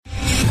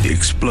the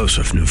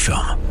explosive new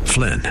film,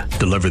 Flynn,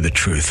 Deliver the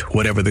Truth,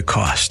 Whatever the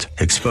Cost,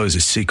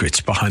 exposes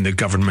secrets behind the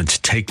government's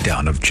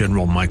takedown of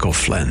General Michael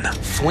Flynn.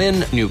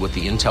 Flynn knew what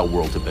the intel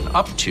world had been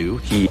up to.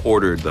 He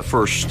ordered the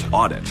first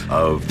audit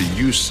of the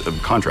use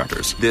of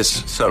contractors.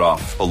 This set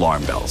off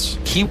alarm bells.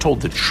 He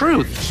told the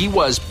truth. He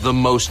was the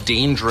most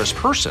dangerous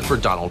person for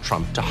Donald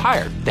Trump to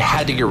hire. They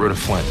had to get rid of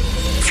Flynn.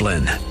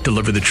 Flynn,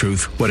 Deliver the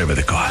Truth, Whatever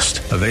the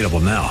Cost. Available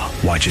now.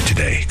 Watch it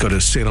today. Go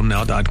to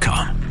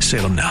salemnow.com.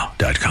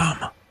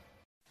 salemnow.com.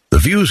 The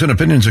views and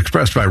opinions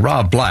expressed by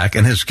Rob Black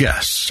and his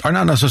guests are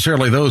not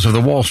necessarily those of the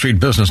Wall Street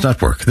Business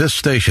Network, this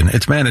station,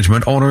 its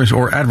management, owners,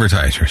 or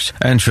advertisers,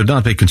 and should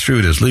not be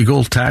construed as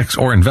legal, tax,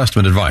 or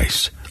investment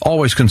advice.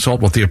 Always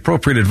consult with the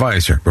appropriate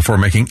advisor before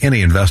making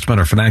any investment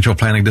or financial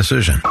planning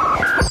decision.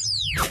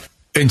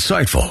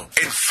 Insightful,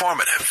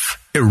 informative,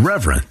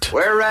 irreverent.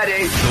 We're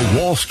ready. The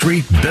Wall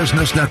Street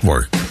Business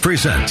Network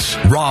presents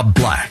Rob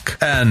Black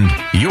and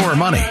Your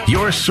Money,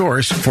 your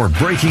source for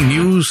breaking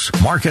news,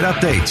 market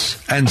updates,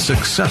 and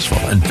successful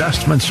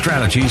investment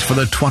strategies for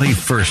the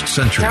 21st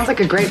century. Sounds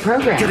like a great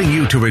program. Getting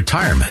you to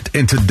retirement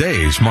in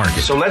today's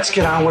market. So let's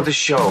get on with the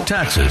show.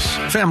 Taxes,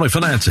 family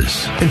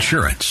finances,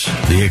 insurance,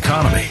 the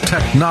economy,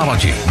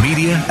 technology,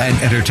 media, and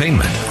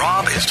entertainment.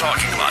 Rob is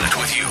talking about it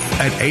with you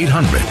at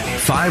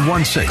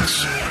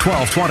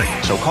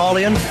 800-516-1220. So call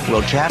in,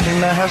 we'll chat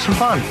and have some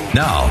fun.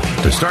 Now,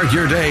 to start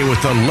your day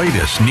with the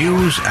latest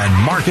news and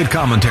market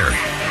commentary,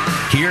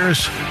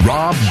 here's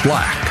Rob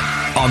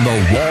Black on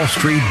the Wall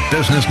Street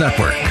Business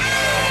Network.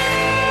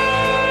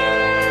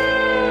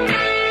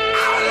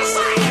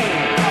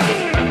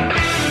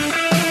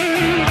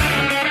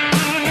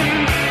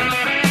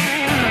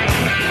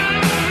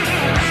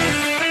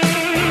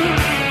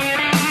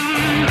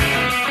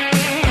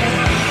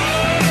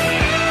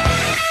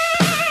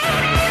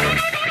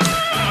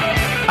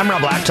 I'm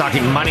Rob Black,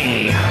 talking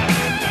money,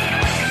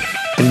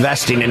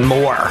 investing, and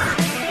more.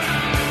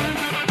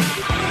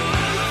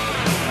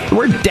 The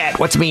word debt,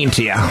 what's it mean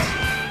to you?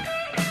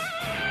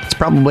 It's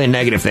probably a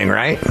negative thing,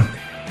 right?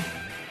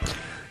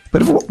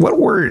 But what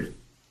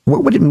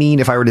would it mean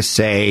if I were to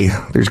say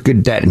there's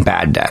good debt and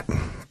bad debt?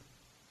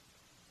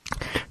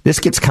 This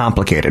gets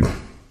complicated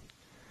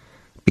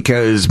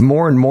because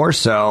more and more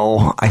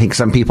so, I think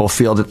some people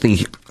feel that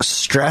the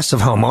stress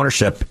of home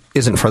ownership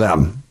isn't for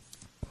them.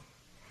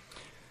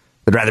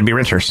 They'd rather be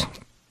renters.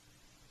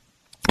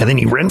 And then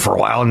you rent for a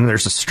while, and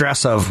there's a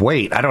stress of,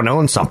 wait, I don't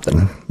own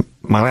something.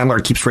 My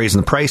landlord keeps raising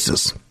the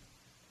prices.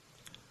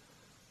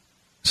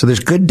 So there's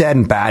good debt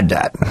and bad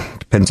debt.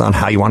 Depends on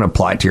how you want to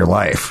apply it to your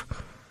life.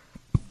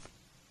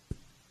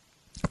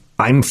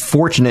 I'm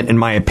fortunate, in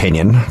my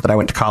opinion, that I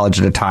went to college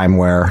at a time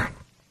where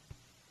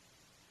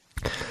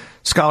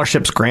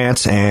scholarships,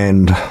 grants,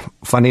 and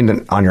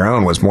funding on your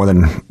own was more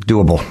than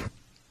doable.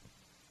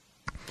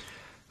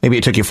 Maybe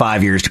it took you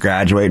 5 years to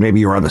graduate. Maybe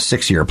you were on the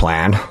 6-year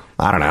plan.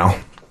 I don't know.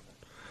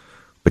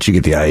 But you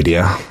get the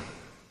idea.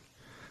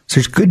 So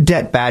there's good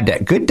debt, bad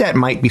debt. Good debt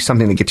might be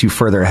something that gets you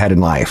further ahead in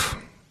life.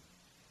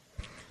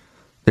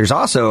 There's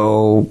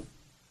also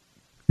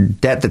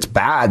debt that's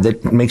bad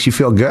that makes you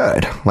feel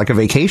good, like a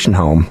vacation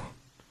home.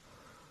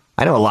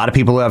 I know a lot of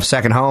people who have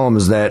second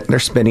homes that they're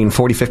spending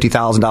 $40,000,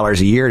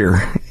 $50,000 a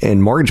year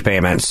in mortgage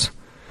payments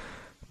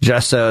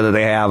just so that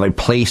they have a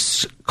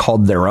place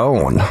called their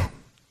own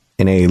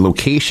in a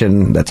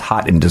location that's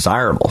hot and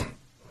desirable.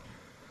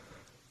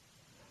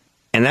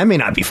 And that may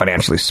not be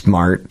financially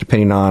smart,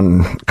 depending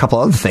on a couple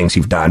other things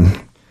you've done.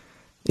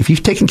 If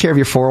you've taken care of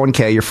your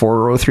 401k, your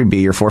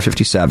 403b, your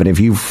 457, if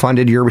you've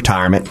funded your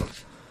retirement,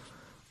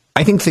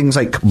 I think things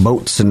like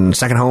boats and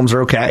second homes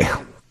are okay.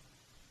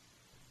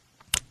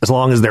 As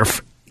long as they're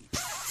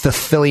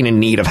fulfilling a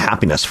need of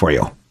happiness for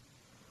you.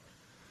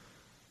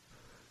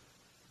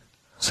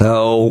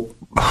 So,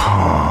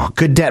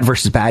 good debt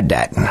versus bad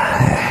debt.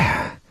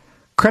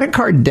 Credit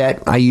card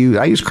debt, I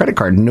use credit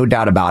card, no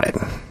doubt about it.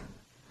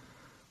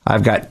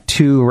 I've got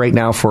 2 right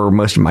now for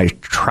most of my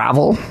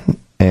travel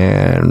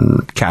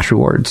and cash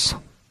rewards.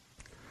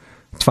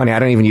 It's funny, I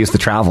don't even use the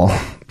travel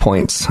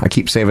points. I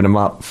keep saving them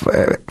up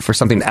for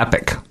something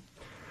epic.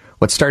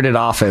 What started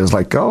off as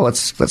like, oh,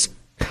 let's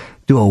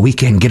do a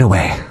weekend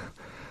getaway.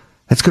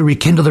 Let's go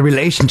rekindle the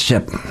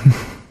relationship.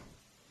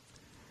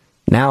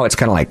 Now it's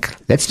kind of like,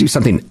 let's do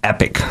something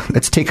epic.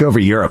 Let's take over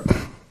Europe.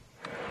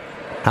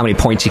 How many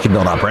points you can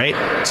build up, right?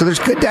 So there's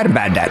good debt and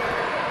bad debt.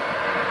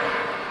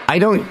 I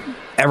don't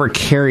ever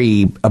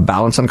carry a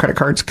balance on credit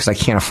cards because I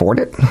can't afford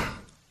it.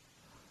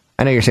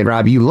 I know you're saying,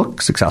 Rob, you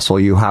look successful.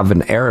 You have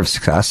an air of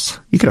success.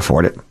 You can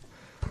afford it.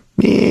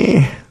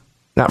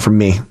 Not for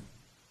me. A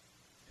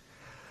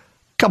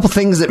couple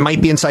things that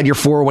might be inside your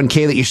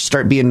 401k that you should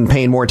start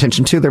paying more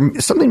attention to.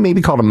 There's something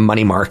maybe called a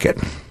money market.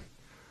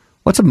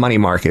 What's a money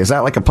market? Is that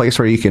like a place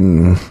where you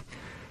can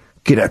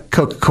get a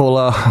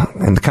Coca-Cola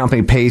and the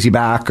company pays you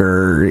back,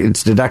 or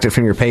it's deducted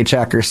from your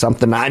paycheck or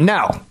something?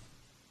 No.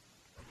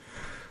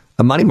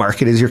 A money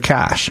market is your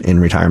cash in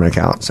retirement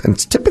accounts, and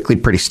it's typically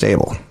pretty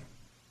stable.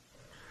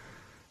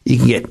 You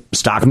can get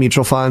stock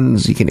mutual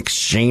funds. You can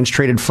exchange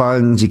traded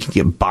funds. You can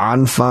get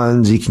bond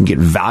funds. You can get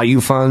value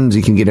funds.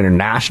 You can get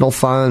international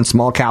funds,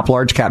 small cap,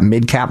 large cap,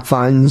 mid cap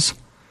funds.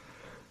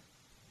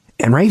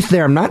 And right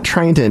there, I'm not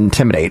trying to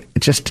intimidate.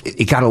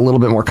 It got a little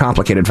bit more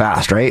complicated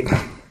fast, right?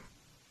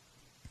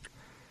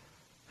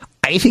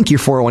 I think your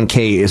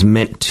 401k is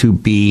meant to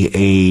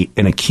be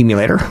an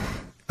accumulator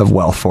of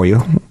wealth for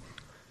you.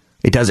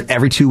 It does it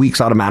every 2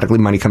 weeks automatically.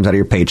 Money comes out of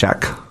your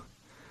paycheck.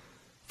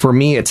 For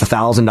me, it's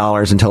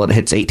 $1,000 until it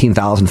hits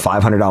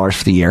 $18,500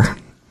 for the year.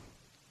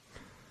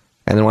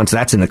 And then once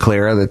that's in the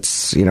clear,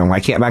 I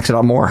can't max it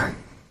out more.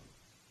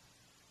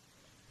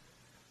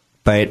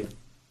 But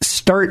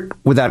start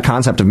with that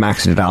concept of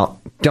maxing it out.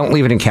 Don't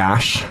leave it in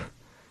cash.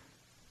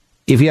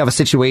 If you have a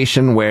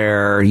situation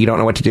where you don't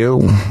know what to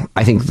do,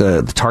 I think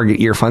the target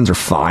year funds are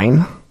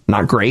fine.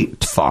 Not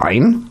great,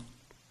 fine.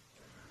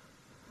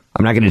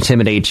 I'm not going to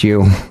intimidate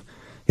you.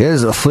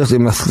 Here's a 50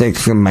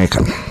 mistakes you're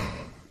making.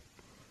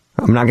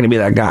 I'm not going to be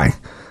that guy.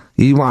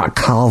 You want a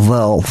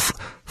Carvel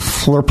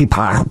Slurpee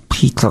pie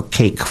pizza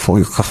cake for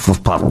your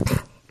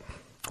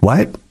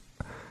what?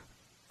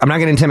 I'm not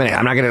going to intimidate.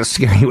 I'm not going to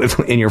scare you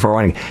in your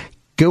 401k.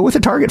 Go with a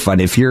target fund.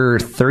 If you're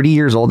 30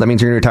 years old, that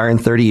means you're going to retire in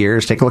 30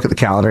 years. Take a look at the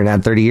calendar and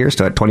add 30 years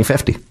to it,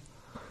 2050.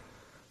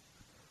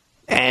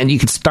 And you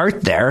could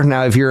start there.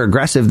 Now, if you're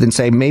aggressive, then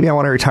say, maybe I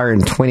want to retire in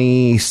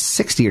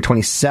 2060 or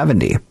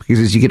 2070. Because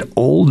as you get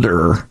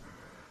older,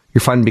 your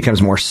fund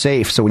becomes more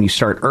safe. So when you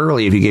start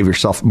early, if you gave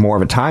yourself more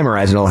of a time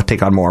horizon, it'll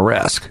take on more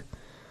risk.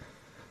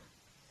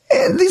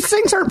 And these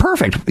things aren't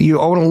perfect. You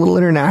own a little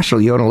international.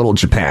 You own a little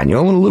Japan. You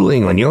own a little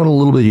England. You own a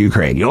little bit of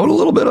Ukraine. You own a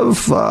little bit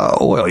of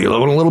oil. You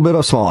own a little bit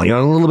of small. You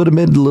own a little bit of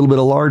mid, a little bit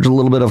of large, a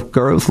little bit of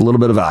growth, a little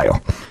bit of value.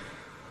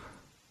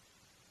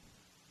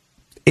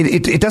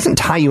 It doesn't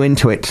tie you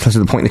into it to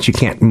the point that you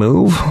can't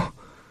move.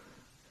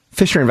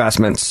 Fisher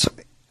Investments,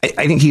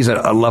 I think he's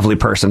a lovely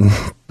person,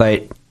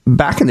 but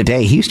back in the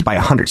day, he used to buy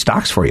 100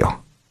 stocks for you.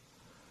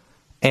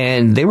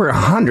 And they were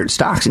 100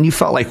 stocks, and you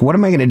felt like, what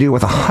am I going to do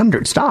with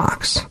 100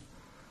 stocks?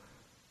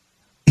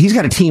 He's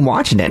got a team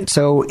watching it.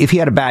 So if he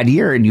had a bad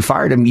year and you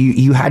fired him,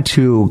 you had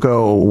to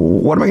go,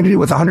 what am I going to do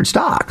with 100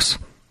 stocks?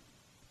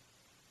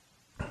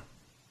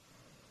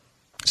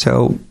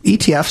 So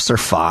ETFs are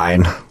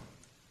fine.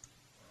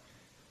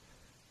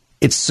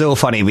 It's so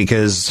funny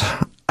because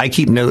I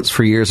keep notes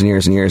for years and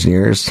years and years and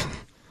years.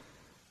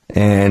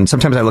 And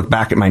sometimes I look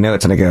back at my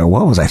notes and I go,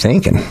 what was I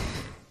thinking?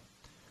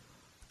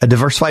 A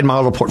diversified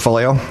model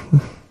portfolio.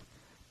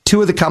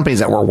 2 of the companies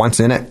that were once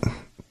in it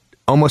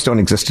almost don't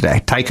exist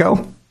today.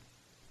 Tyco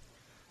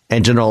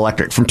and General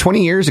Electric. From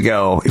 20 years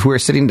ago, if we were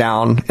sitting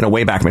down in a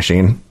Wayback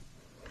Machine,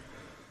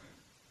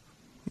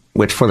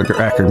 which for the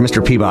record,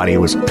 Mr. Peabody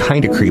was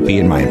kind of creepy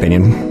in my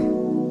opinion.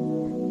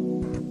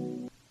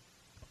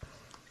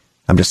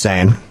 I'm just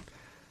saying.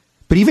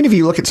 But even if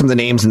you look at some of the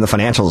names in the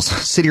financials,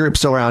 Citigroup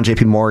still around,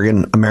 JP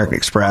Morgan, American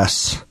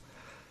Express,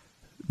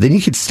 then you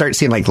could start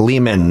seeing like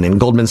Lehman and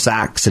Goldman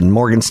Sachs and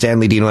Morgan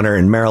Stanley Dean Winter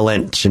and Merrill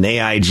Lynch and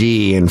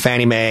AIG and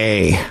Fannie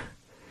Mae.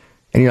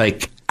 And you're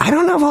like, I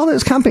don't know if all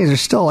those companies are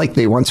still like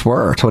they once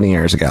were 20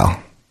 years ago.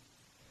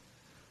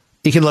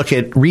 You can look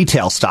at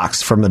retail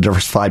stocks from the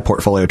diversified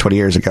portfolio 20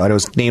 years ago. It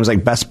was names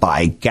like Best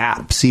Buy,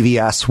 Gap,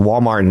 CVS,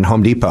 Walmart, and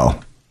Home Depot.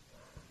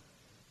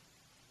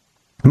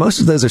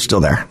 Most of those are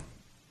still there.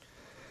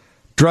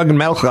 Drug and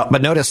medical,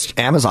 but notice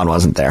Amazon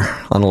wasn't there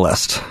on the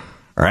list.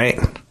 All right.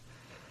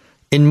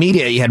 In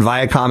media, you had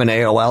Viacom and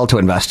AOL to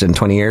invest in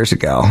 20 years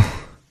ago.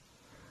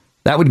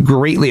 That would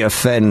greatly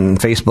offend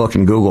Facebook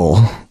and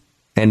Google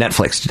and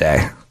Netflix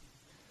today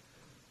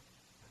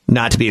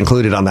not to be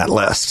included on that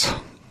list.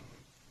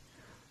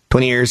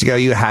 20 years ago,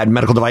 you had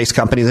medical device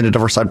companies in a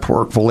diversified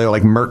portfolio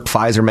like Merck,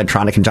 Pfizer,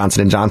 Medtronic, and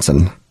Johnson &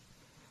 Johnson.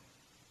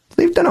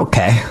 They've done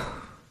okay.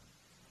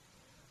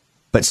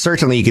 But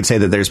certainly you could say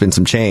that there's been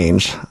some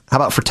change. How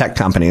about for tech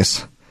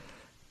companies?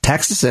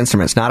 Texas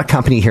Instruments, not a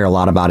company you hear a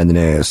lot about in the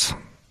news.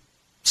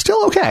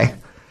 Still okay.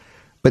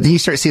 But then you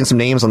start seeing some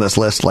names on this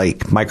list like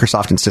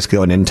Microsoft and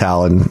Cisco and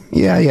Intel. And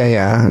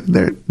yeah.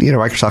 They're,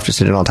 Microsoft just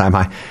hit an all-time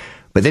high.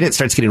 But then it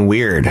starts getting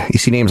weird. You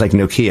see names like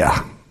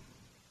Nokia.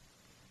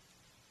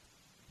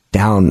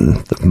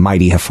 Down the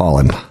mighty have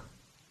fallen.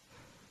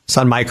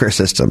 Sun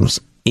Microsystems,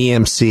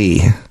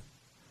 EMC,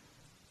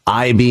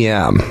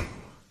 IBM.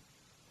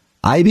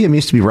 IBM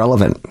used to be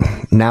relevant.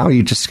 Now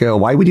you just go,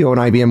 why would you own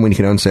IBM when you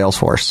can own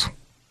Salesforce?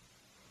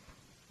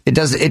 It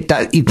does.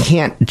 You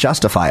can't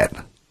justify it.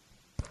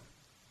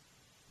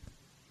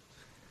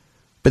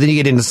 But then you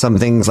get into some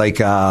things like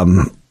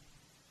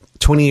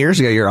 20 years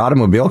ago, your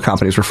automobile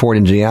companies were Ford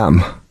and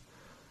GM.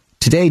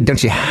 Today,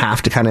 don't you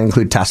have to kind of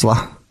include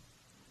Tesla?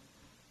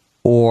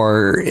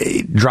 Or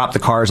drop the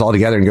cars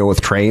altogether and go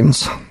with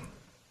trains?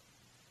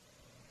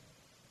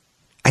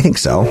 I think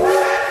so.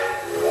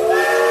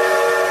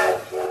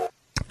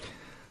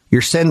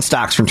 Your sin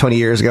stocks from 20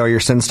 years ago, your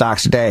sin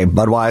stocks today,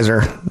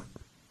 Budweiser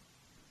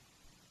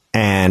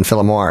and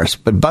Philip Morris.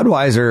 But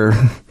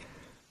Budweiser,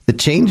 the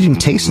changing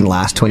taste in the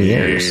last 20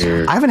 years.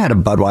 I haven't had a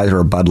Budweiser or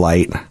a Bud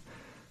Light,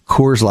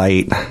 Coors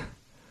Light,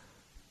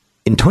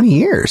 in 20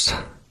 years.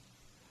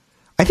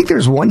 I think there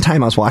was one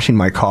time I was washing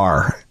my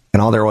car,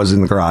 and all there was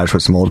in the garage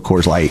was some old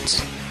Coors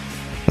Lights.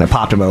 And I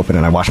popped them open,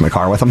 and I washed my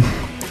car with them.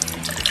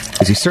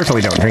 Because you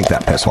certainly don't drink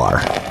that piss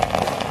water.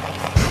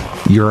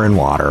 Urine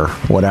water,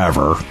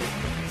 whatever.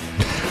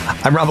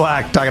 I'm Rob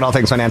Black, talking all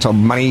things financial,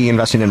 money,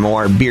 investing, and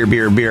more. Beer.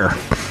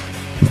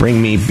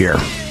 Bring me beer.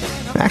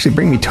 Actually,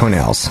 bring me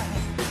toenails.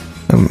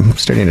 I'm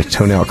starting a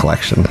toenail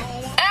collection.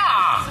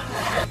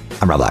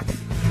 I'm Rob Black.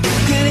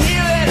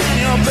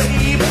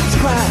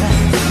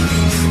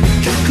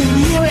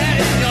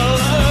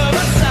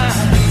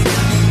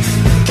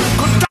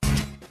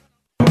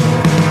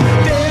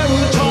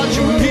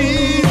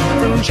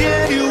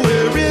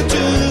 January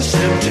to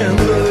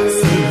September,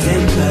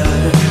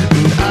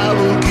 I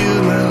will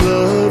give my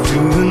love to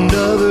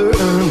another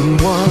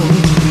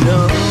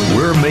unwanted.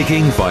 We're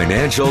making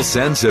financial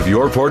sense of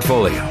your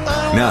portfolio.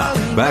 Now,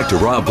 back to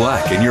Rob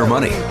Black and Your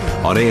Money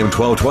on AM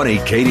 1220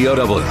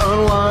 KDOW.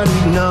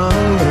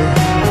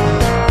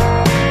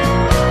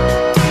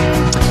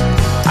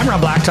 I'm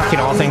Rob Black, talking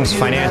all things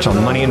financial,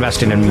 money,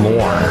 investing, and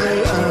more.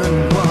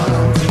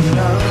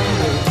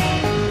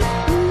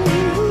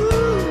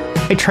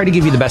 I try to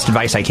give you the best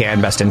advice I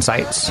can, best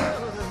insights.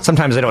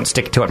 Sometimes I don't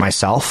stick to it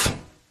myself,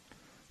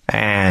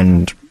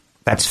 and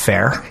that's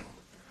fair.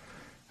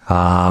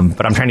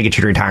 But I'm trying to get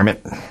you to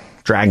retirement,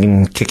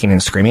 dragging, kicking,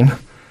 and screaming.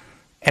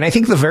 And I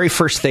think the very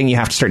first thing you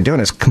have to start doing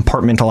is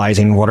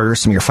compartmentalizing what are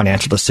some of your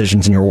financial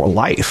decisions in your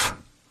life.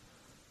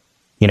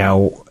 You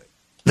know,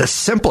 the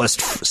simplest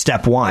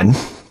step one,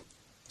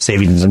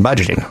 savings and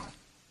budgeting.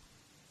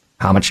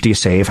 How much do you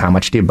save? How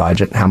much do you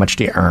budget? How much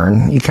do you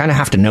earn? You kind of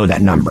have to know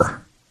that number.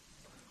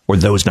 Or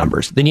those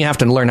numbers. Then you have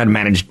to learn how to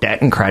manage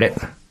debt and credit.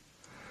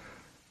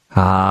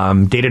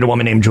 Dated a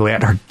woman named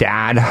Juliet. Her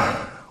dad,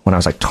 when I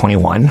was like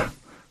 21,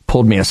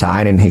 pulled me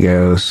aside and he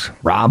goes,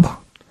 Rob,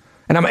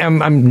 and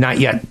I'm not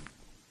yet,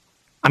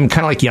 I'm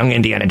kind of like young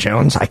Indiana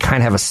Jones. I kind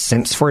of have a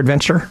sense for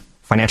adventure,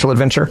 financial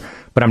adventure,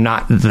 but I'm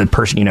not the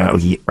person you know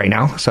right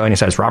now. So, and he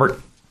says, Robert,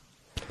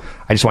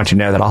 I just want you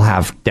to know that I'll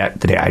have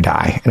debt the day I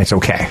die, and it's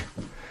okay.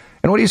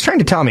 And what he's trying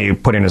to tell me,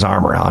 putting his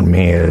arm around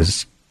me,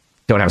 is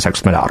don't have sex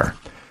with my daughter,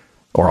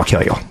 or I'll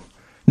kill you.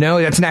 No,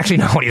 that's actually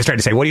not what he was trying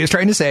to say. What he was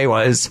trying to say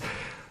was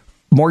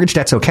mortgage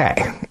debt's okay.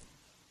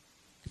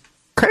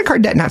 Credit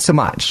card debt, not so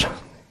much.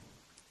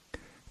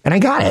 And I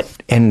got it.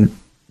 And,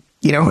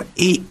 you know,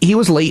 he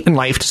was late in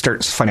life to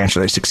start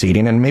financially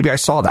succeeding, and maybe I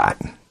saw that.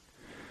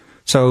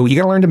 So you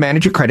got to learn to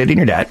manage your credit and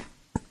your debt.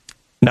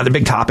 Another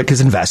big topic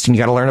is investing. You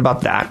got to learn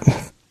about that.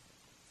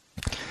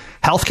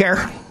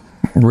 Healthcare,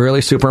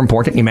 really super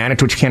important. You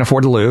manage what you can't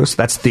afford to lose.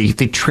 That's the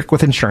trick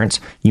with insurance.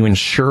 You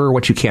insure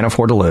what you can't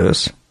afford to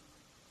lose.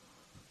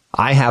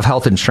 I have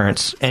health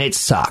insurance, and it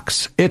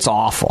sucks. It's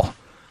awful.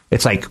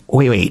 It's like,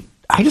 wait,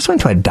 I just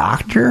went to a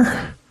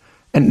doctor,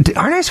 and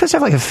aren't I supposed to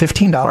have like a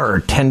 $15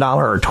 or $10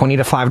 or $20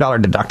 to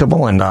 $5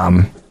 deductible? And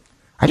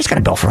I just got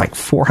a bill for like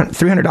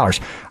 $300.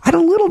 I had a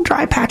little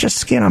dry patch of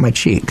skin on my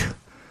cheek.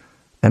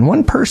 And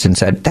one person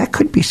said, that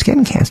could be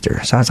skin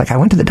cancer. So I was like, I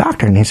went to the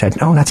doctor, and he said,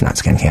 no, that's not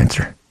skin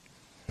cancer.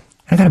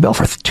 I got a bill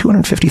for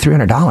 $250,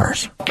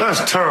 $300.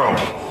 That's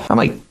terrible. I'm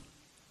like,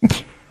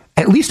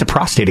 at least a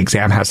prostate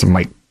exam has some,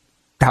 like,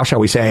 how shall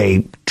we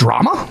say,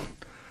 drama?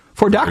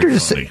 For a doctor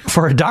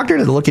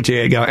to look at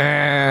you and go,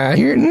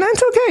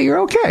 that's okay, you're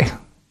okay.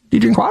 Do you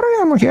drink water?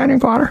 Yeah, I'm okay, I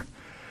drink water.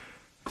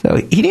 So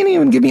he didn't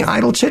even give me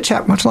idle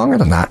chit-chat much longer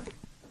than that.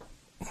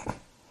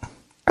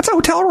 That's a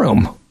hotel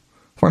room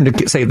for him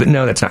to say that,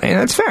 no, that's not. And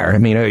that's fair. I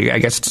mean, I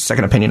guess it's a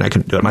second opinion. I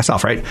could do it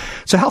myself, right?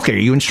 So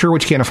healthcare, you insure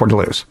what you can't afford to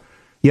lose.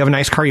 You have a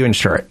nice car, you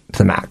insure it to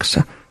the max.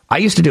 I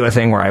used to do a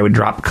thing where I would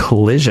drop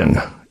collision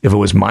if it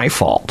was my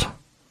fault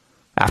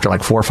after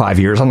like 4 or 5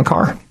 years on the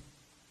car.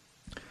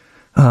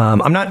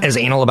 I'm not as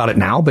anal about it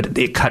now, but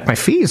it cut my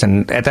fees.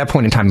 And at that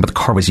point in time, the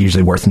car was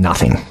usually worth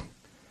nothing.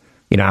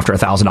 You know, after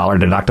 $1,000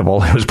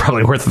 deductible, it was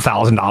probably worth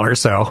 $1,000.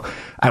 So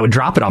I would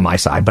drop it on my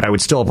side, but I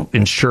would still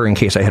insure in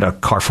case I hit a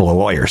car full of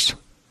lawyers.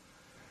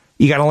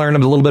 You got to learn a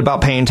little bit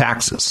about paying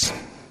taxes.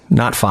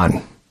 Not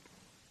fun.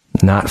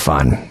 Not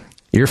fun.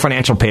 Your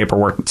financial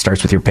paperwork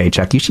starts with your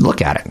paycheck. You should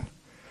look at it.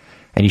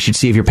 And you should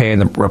see if you're paying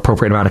the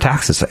appropriate amount of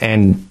taxes,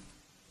 and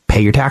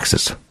pay your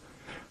taxes.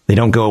 They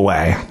don't go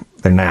away.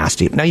 They're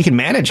nasty. Now, you can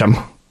manage them.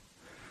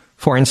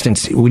 For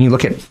instance, when you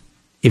look at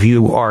if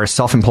you are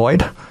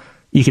self-employed,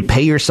 you could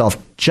pay yourself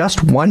just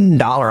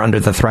 $1 under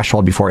the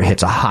threshold before it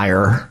hits a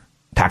higher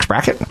tax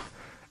bracket,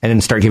 and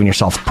then start giving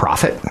yourself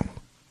profit.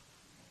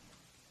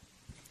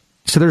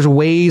 So there's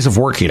ways of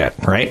working it,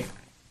 right?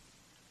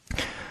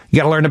 You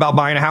got to learn about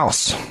buying a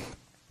house,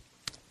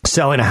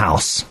 selling a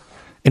house,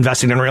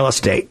 investing in real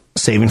estate,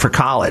 saving for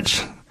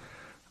college.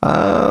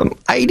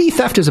 ID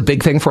theft is a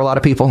big thing for a lot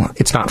of people.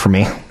 It's not for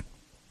me.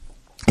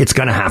 It's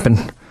going to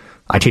happen.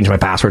 I change my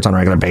passwords on a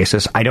regular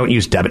basis. I don't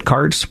use debit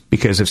cards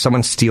because if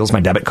someone steals my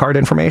debit card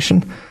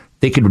information,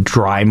 they could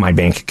dry my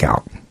bank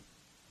account.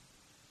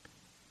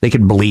 They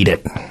could bleed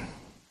it.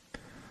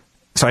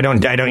 So I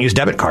don't use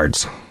debit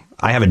cards.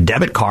 I have a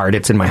debit card.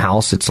 It's in my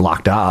house. It's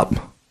locked up.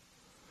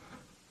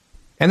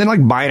 And then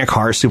like buying a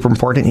car is super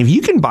important. If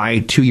you can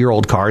buy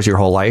 2-year-old cars your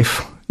whole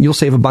life, you'll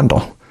save a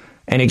bundle.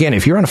 And again,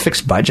 if you're on a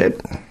fixed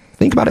budget,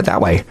 think about it that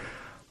way.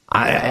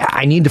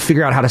 I need to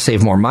figure out how to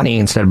save more money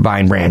instead of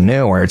buying brand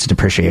new where it's a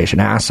depreciation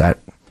asset.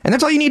 And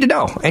that's all you need to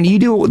know. And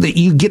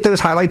you get those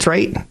highlights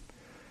right,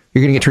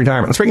 you're going to get to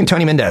retirement. Let's bring in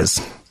Tony Mendez,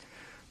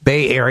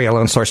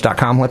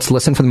 BayAreaLoanSource.com. Let's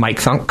listen for the mic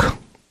thunk.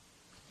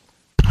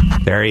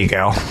 There you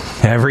go.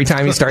 Every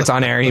time he starts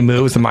on air, he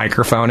moves the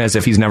microphone as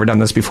if he's never done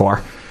this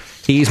before.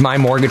 He's my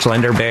mortgage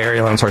lender,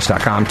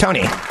 BayAreaLoanSource.com.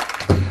 Tony,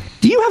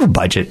 do you have a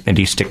budget and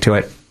do you stick to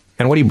it?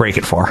 And what do you break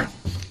it for?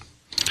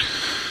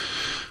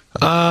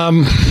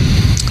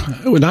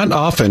 Not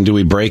often do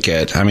we break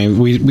it. I mean,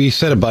 we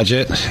set a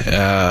budget.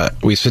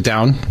 We sit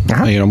down,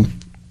 kind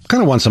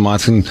of once a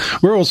month, and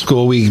we're old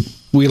school. We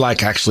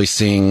like actually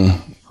seeing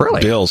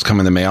bills come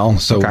in the mail.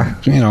 So,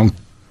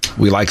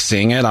 we like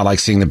seeing it. I like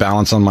seeing the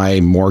balance on my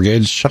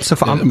mortgage. That's so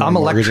fun. I'm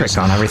electric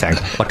on everything.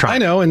 I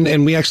know,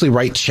 and we actually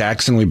write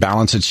checks and we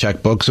balance a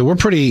checkbook. So we're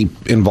pretty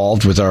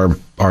involved with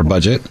our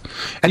budget.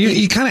 And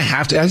you kind of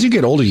have to, as you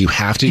get older, you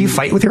have to. Do you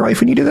fight with your wife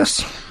when you do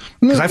this?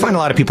 Because I find a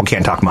lot of people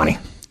can't talk money.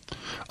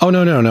 Oh,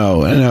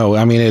 no.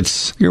 I mean,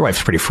 your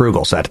wife's pretty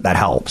frugal, so that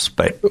helps.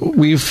 But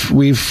we've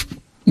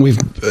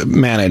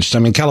managed. I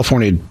mean,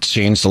 California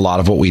changed a lot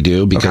of what we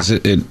do because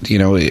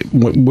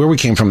where we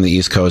came from the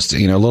East Coast,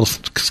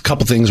 a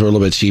couple things were a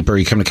little bit cheaper.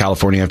 You come to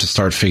California, you have to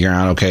start figuring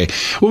out, okay,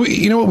 well,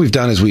 what we've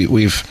done is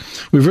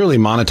we've really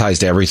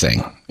monetized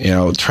everything,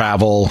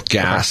 travel,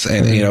 gas,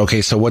 and,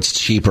 okay, so what's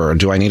cheaper?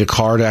 Do I need a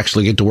car to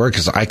actually get to work?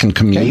 Because I can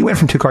commute. Yeah, you went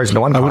from 2 cars to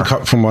 1 car. I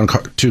went from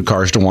 2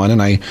 cars to 1,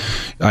 and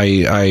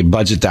I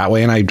budget that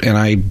way, and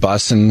I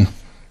bus and.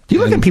 Do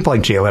you look at people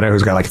like Jay Leno,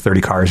 who's got like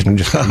 30 cars and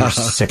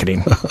just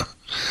sickening?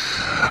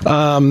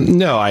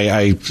 No,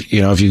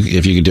 if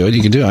you could do it,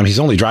 you can do it. I mean, he's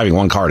only driving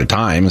 1 car at a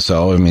time.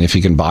 So, I mean, if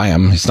you can buy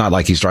them, it's not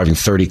like he's driving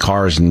 30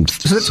 cars and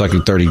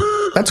sucking 30.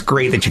 That's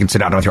great that you can sit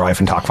down with your wife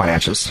and talk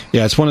financials.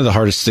 Yeah, it's one of the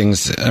hardest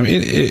things. I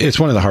mean, it's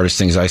one of the hardest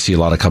things I see a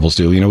lot of couples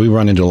do. We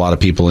run into a lot of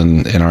people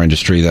in our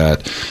industry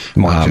that,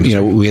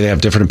 we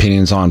have different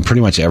opinions on pretty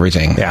much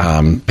everything.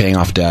 Yeah. Paying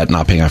off debt,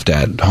 not paying off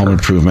debt, home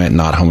improvement,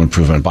 not home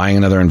improvement, buying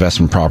another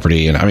investment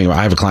property. And I mean,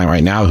 I have a client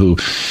right now who,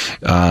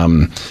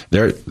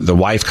 the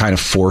wife kind of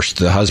forced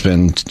the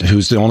husband,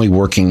 who's the only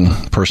working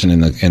person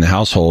in the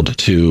household,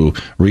 to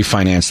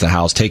refinance the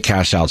house, take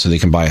cash out so they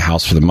can buy a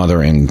house for the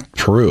mother in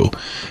Peru.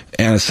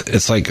 And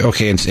it's like,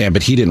 okay,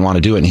 but he didn't want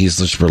to do it, and he's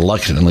just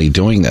reluctantly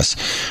doing this.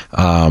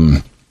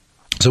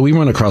 So we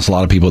run across a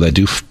lot of people that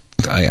do,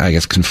 I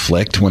guess,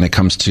 conflict when it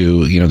comes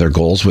to, their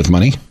goals with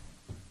money.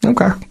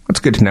 Okay, that's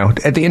good to know.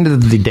 At the end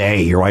of the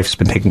day, your wife's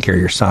been taking care of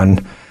your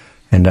son.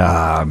 And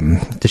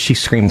does she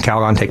scream,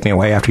 Calgon, take me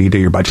away after you do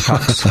your budget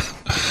talks?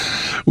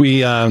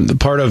 We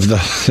part of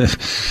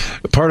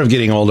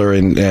getting older,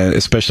 and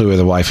especially with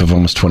a wife of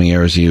almost 20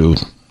 years, you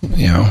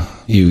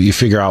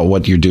figure out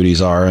what your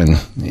duties are,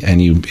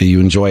 and you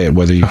enjoy it.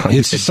 Whether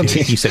it's just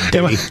something you said,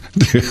 duty.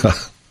 The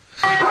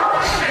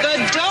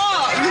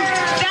dog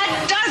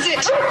that does it.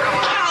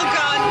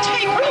 Calgon,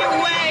 take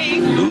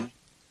me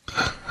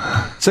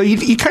away. So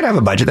you kind of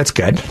have a budget. That's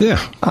good. Yeah.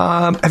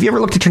 Have you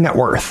ever looked at your net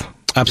worth?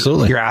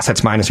 Absolutely. Your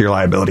assets minus your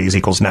liabilities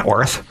equals net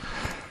worth.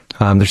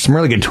 There's some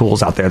really good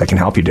tools out there that can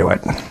help you do it.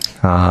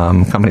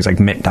 Companies like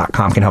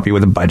Mint.com can help you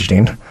with the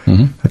budgeting.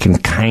 Mm-hmm. It can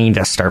kind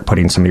of start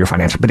putting some of your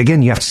financial. But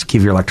again, you have to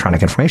give your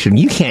electronic information.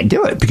 You can't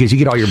do it because you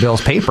get all your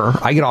bills paper.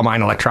 I get all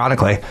mine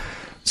electronically.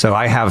 So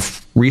I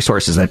have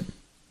resources that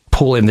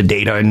pull in the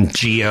data and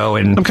geo.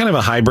 And I'm kind of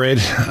a hybrid.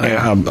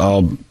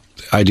 Yeah.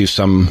 I do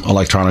some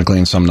electronically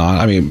and some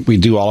not. I mean, we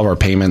do all of our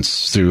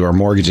payments through our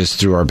mortgages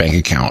through our bank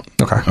account.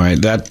 Okay. All right.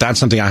 That's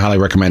something I highly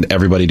recommend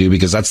everybody do,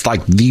 because that's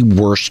like the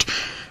worst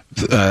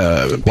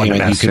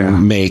payment you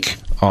can make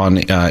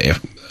on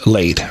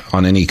late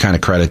on any kind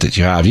of credit that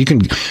you have. You can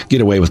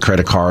get away with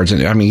credit cards,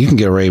 and I mean, you can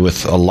get away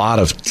with a lot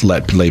of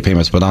late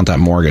payments, but not that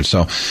mortgage.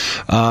 So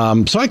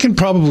I can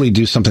probably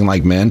do something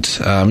like Mint.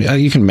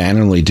 You can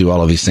manually do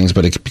all of these things,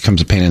 but it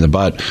becomes a pain in the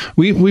butt.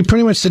 We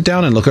pretty much sit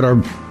down and look at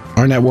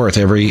our net worth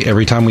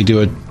every time we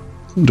do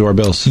our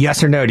bills.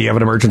 Yes or no? Do you have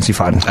an emergency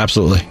fund?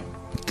 Absolutely.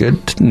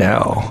 Good to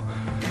know.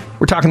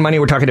 We're talking money.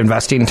 We're talking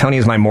investing. Tony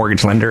is my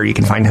mortgage lender. You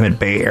can find him at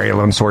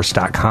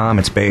BayAreaLoanSource.com.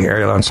 It's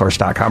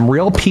BayAreaLoanSource.com.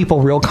 Real people,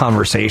 real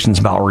conversations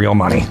about real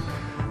money.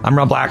 I'm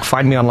Rob Black.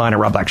 Find me online at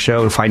Rob Black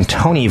Show. Find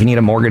Tony if you need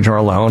a mortgage or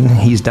a loan.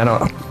 He's done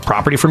a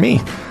property for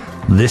me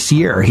this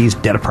year. He's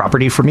did a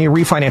property for me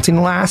refinancing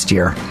last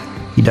year.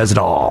 He does it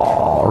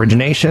all.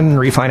 Origination,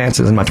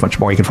 refinances, and much, much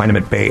more. You can find him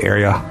at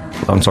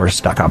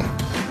BayAreaLoanSource.com.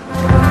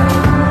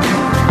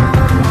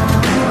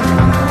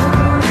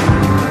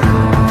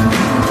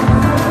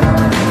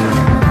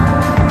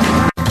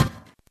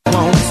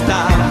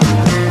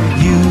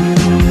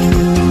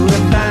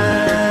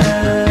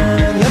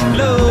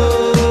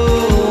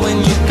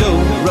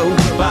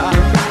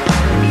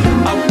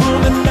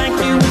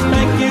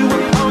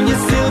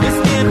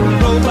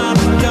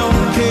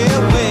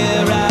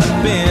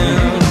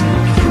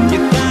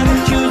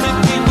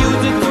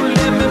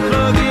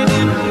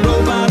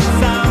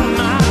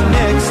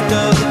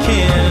 Stuff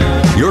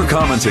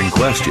comments and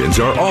questions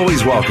are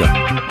always welcome.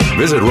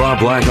 Visit Rob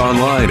Black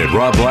online at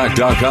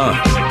robblack.com.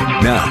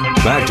 Now,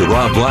 back to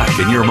Rob Black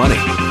and Your Money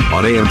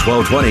on AM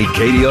 1220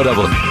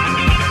 KDOW.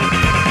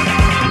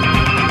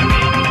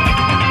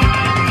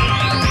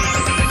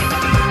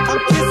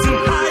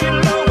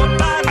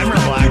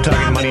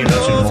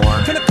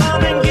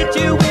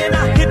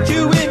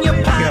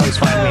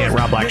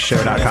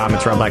 Show.com.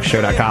 It's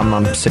robblackshow.com.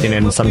 I'm sitting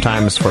in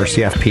sometimes for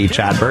CFP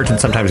Chad Burton.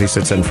 Sometimes he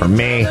sits in for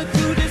me.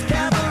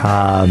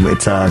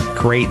 It's a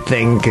great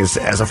thing because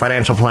as a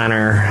financial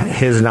planner,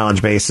 his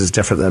knowledge base is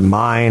different than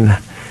mine.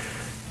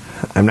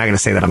 I'm not going to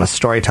say that I'm a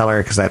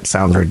storyteller because that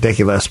sounds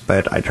ridiculous,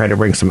 but I try to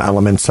bring some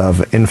elements of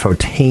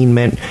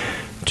infotainment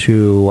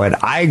to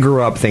what I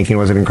grew up thinking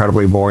was an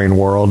incredibly boring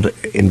world,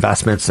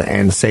 investments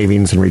and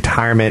savings and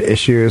retirement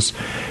issues.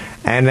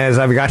 And as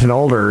I've gotten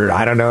older,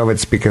 I don't know if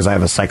it's because I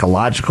have a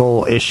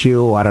psychological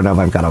issue. I don't know if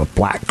I've got a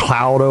black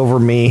cloud over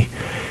me.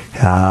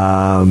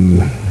 I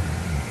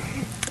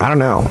don't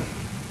know.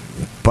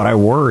 But I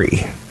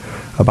worry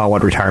about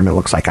what retirement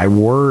looks like. I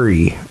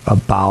worry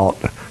about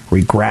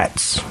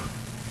regrets.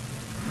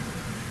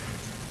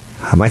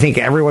 I think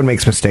everyone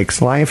makes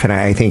mistakes in life, and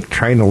I think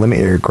trying to limit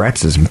your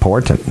regrets is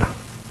important.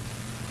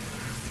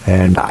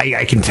 And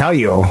I can tell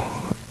you,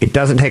 it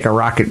doesn't take a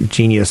rocket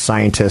genius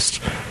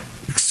scientist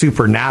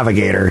super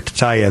navigator to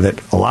tell you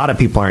that a lot of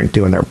people aren't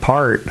doing their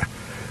part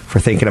for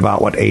thinking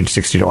about what age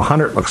 60 to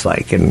 100 looks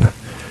like. And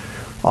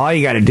all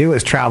you got to do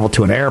is travel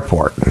to an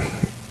airport.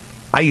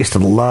 I used to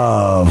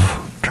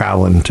love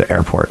traveling to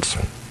airports.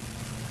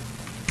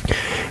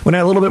 When I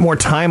had a little bit more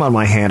time on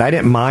my hand, I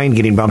didn't mind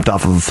getting bumped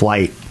off of a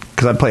flight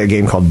because I'd play a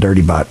game called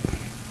Dirty Butt.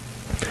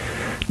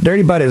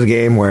 Dirty Butt is a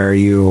game where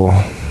you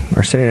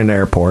are sitting in an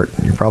airport,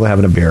 you're probably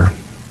having a beer,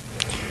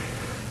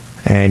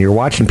 and you're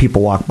watching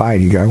people walk by,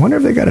 and you go, I wonder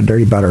if they got a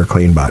dirty butt or a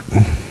clean butt.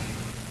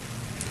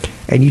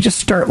 And you just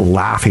start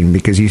laughing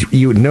because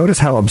you notice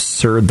how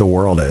absurd the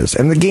world is.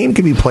 And the game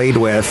can be played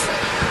with,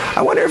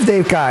 I wonder if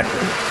they've got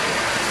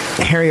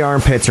hairy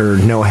armpits or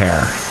no hair.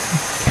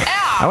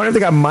 I wonder if they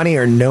got money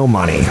or no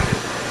money.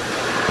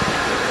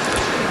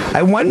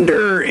 I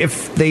wonder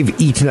if they've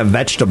eaten a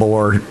vegetable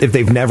or if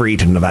they've never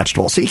eaten a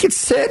vegetable. So you could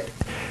sit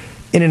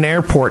in an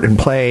airport and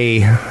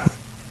play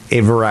a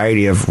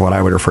variety of what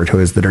I would refer to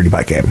as the dirty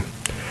butt game.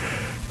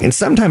 And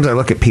sometimes I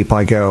look at people,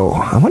 I go,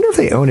 I wonder if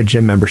they own a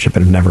gym membership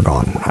and have never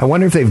gone. I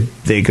wonder if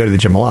they go to the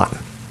gym a lot.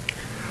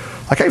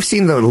 Like I've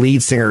seen the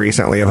lead singer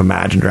recently of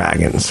Imagine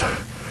Dragons.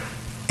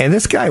 And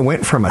this guy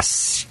went from a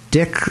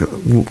stick,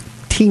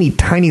 teeny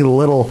tiny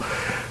little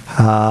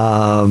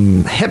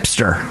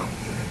hipster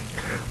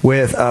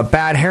with a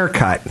bad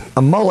haircut,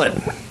 a mullet.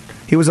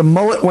 He was a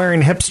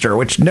mullet-wearing hipster,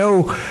 which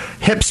no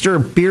hipster,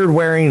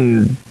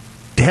 beard-wearing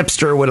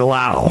hipster would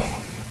allow.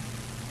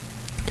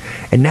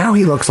 And now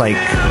he looks like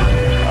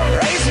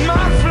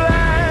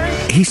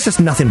he's just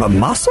nothing but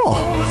muscle.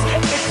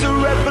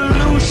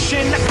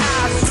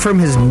 From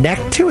his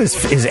neck to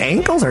his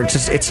ankles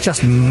it's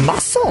just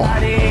muscle.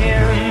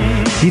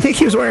 Do you think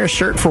he was wearing a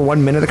shirt for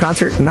 1 minute of the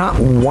concert? Not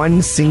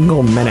one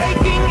single minute.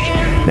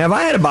 Now, if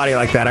I had a body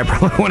like that, I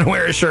probably wouldn't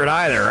wear a shirt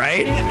either,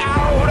 right?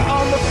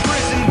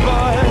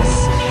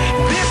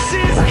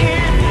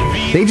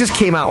 They just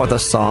came out with a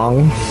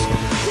song.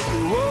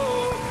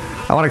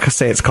 I want to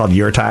say it's called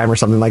Your Time or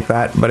something like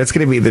that, but it's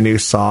going to be the new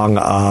song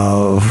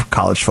of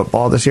college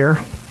football this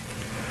year.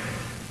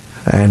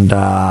 And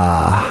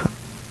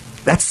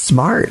that's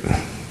smart.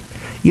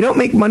 You don't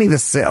make money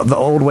the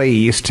old way you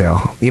used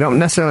to. You don't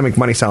necessarily make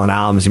money selling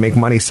albums. You make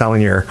money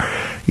selling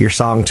your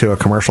song to a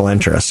commercial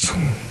interest.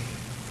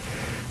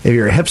 If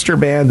you're a hipster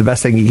band, the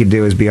best thing you can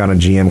do is be on a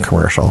GM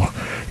commercial.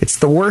 It's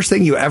the worst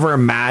thing you ever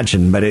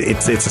imagined, but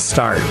it's a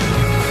start.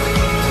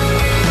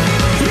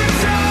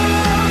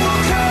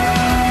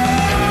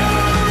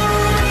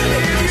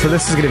 So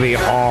this is going to be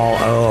all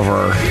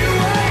over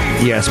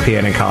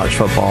ESPN and college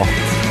football.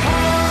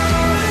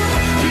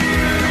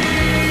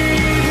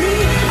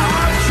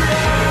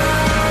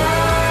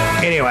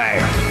 Anyway,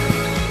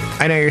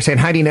 I know you're saying,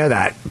 how do you know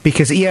that?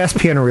 Because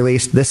ESPN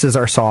released This Is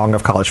Our Song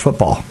of College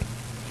Football.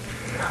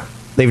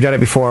 They've done it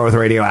before with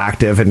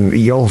Radioactive, and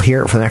you'll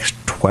hear it for the next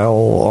 12,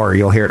 or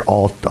you'll hear it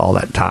all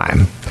that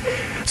time.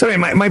 So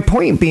anyway, my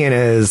point being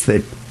is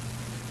that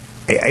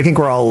I think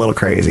we're all a little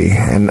crazy,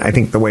 and I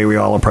think the way we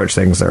all approach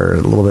things are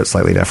a little bit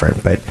slightly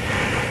different, but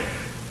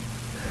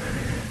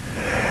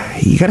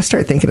you got to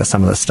start thinking of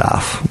some of this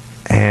stuff.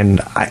 And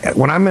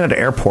when I'm at an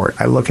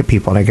airport, I look at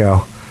people and I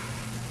go,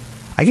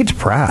 I get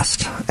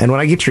depressed. And when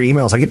I get your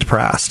emails, I get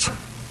depressed.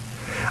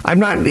 I'm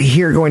not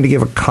here going to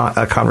give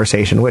a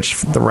conversation, which,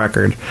 for the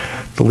record,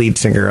 the lead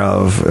singer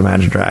of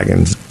Imagine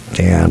Dragons,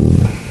 Dan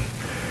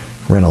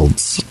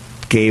Reynolds,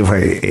 gave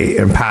an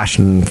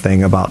impassioned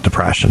thing about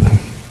depression.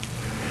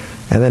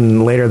 And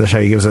then later in the show,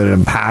 he gives an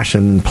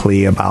impassioned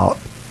plea about,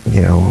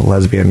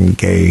 lesbian,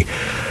 gay,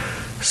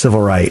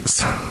 civil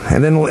rights.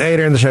 And then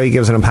later in the show, he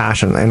gives an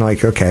impassioned, and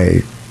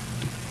okay.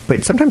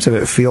 But sometimes if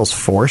it feels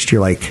forced,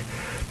 you're like,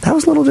 that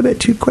was a little bit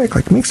too quick.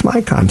 Make some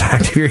eye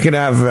contact if you're going to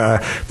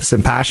have this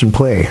impassioned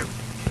plea.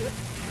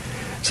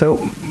 So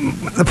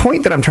the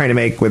point that I'm trying to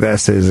make with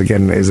this is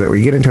that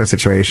we get into a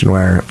situation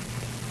where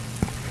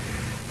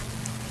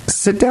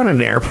sit down in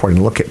an airport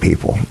and look at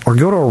people, or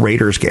go to a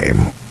Raiders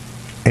game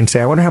and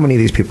say, I wonder how many of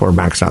these people are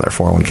maxing out their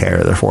 401k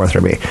or their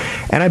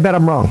 403b. And I bet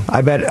I'm wrong.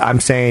 I bet I'm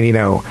saying,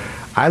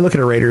 I look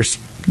at a Raiders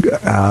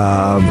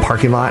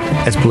parking lot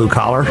as blue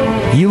collar.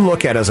 You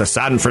look at it as a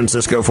San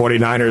Francisco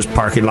 49ers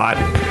parking lot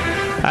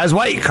as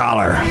white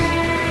collar.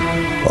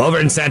 Over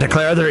in Santa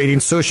Clara, they're eating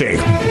sushi.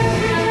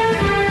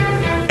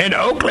 In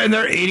Oakland,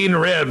 they're eating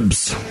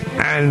ribs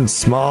and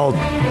small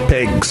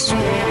pigs.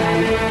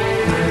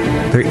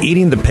 They're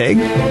eating the pig?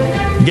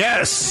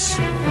 Yes.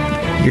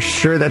 You're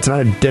sure that's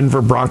not a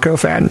Denver Bronco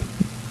fan?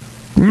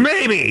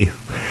 Maybe.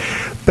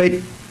 But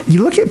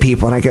you look at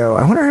people and I go,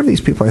 I wonder if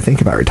these people are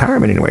thinking about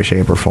retirement in any way,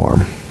 shape, or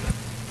form.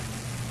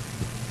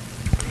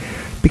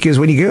 Because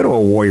when you go to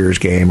a Warriors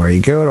game or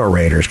you go to a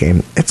Raiders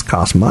game, it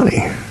costs money.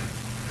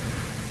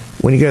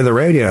 When you go to the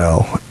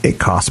rodeo, it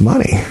costs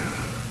money.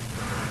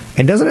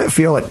 And doesn't it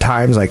feel at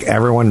times like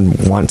everyone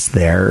wants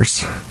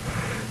theirs?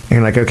 And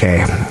you're like,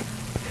 okay,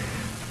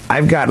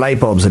 I've got light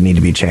bulbs that need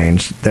to be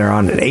changed. They're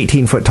on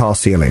 18-foot tall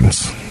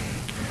ceilings.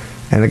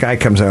 And the guy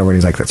comes over and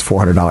he's like, that's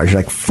 $400. You're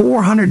like,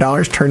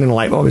 $400 turning a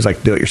light bulb? He's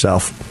like, do it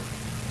yourself.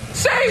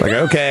 It's like,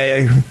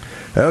 okay,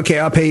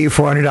 I'll pay you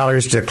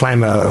 $400 to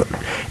climb a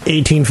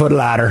 18-foot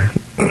ladder.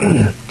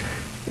 And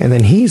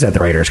then he's at the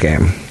Raiders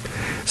game.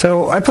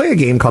 So I play a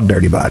game called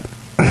Dirty Butt.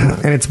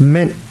 And it's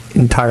meant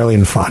entirely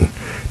in fun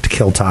to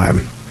kill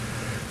time.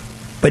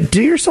 But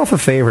do yourself a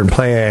favor and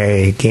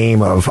play a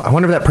game of, I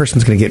wonder if that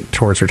person's going to get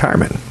towards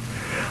retirement.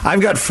 I've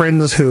got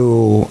friends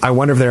who, I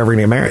wonder if they're ever going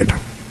to get married.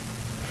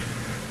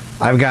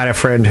 I've got a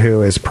friend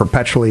who is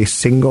perpetually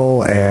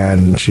single,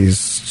 and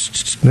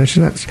she's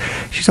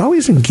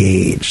always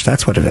engaged.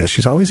 That's what it is.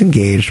 She's always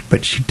engaged,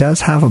 but she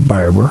does have a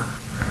barber,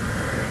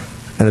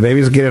 and the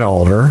baby's getting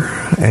older,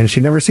 and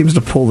she never seems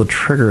to pull the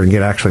trigger and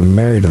get actually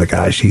married to the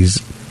guy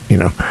she's,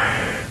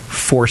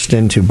 forced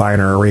into buying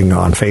her a ring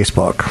on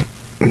Facebook.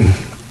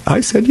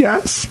 I said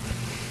yes.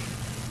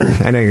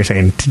 I know you're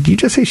saying, did you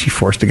just say she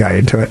forced a guy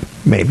into it?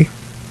 Maybe.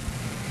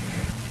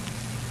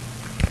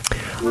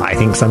 I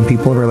think some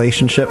people in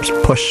relationships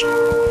push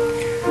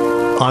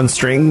on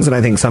strings, and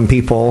I think some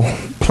people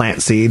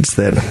plant seeds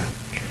that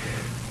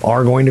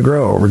are going to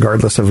grow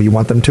regardless of if you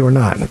want them to or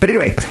not. But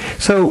anyway,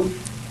 so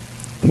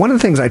one of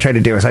the things I try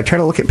to do is I try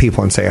to look at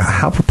people and say,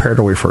 how prepared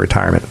are we for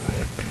retirement?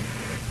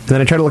 And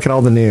then I try to look at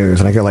all the news,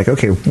 and I go like,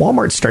 okay,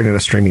 Walmart's starting a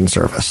streaming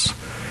service.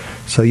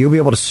 So you'll be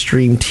able to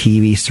stream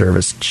TV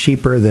service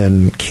cheaper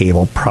than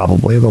cable,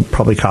 probably. They'll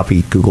probably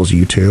copy Google's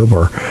YouTube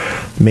or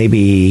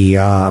maybe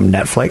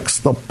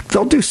Netflix.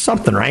 They'll do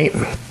something, right?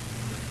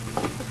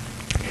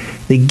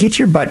 They get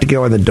your butt to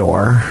go in the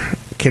door.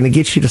 Can they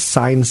get you to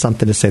sign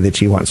something to say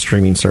that you want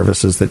streaming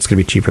services that's going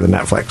to be cheaper than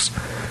Netflix?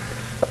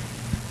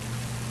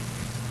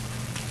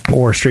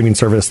 Or streaming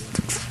service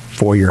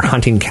for your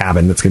hunting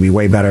cabin that's going to be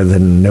way better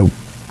than no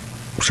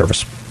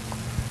service.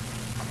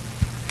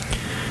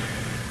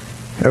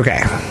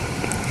 Okay,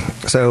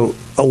 so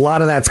a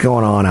lot of that's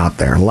going on out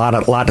there. A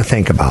lot to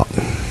think about.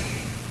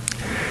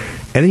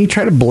 And then you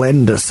try to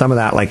blend some of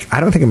that, like,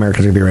 I don't think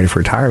Americans are going to be ready for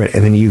retirement.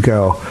 And then you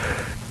go,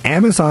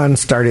 Amazon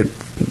started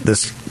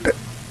this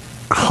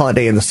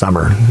holiday in the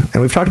summer.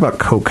 And we've talked about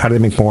Coke. How do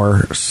they make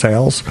more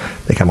sales?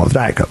 They come up with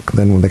Diet Coke.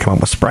 Then they come up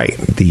with Sprite,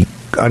 the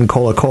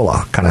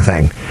Cola kind of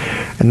thing.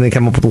 And then they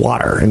come up with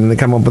water. And then they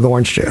come up with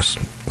orange juice.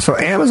 So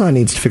Amazon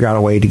needs to figure out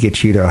a way to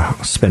get you to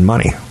spend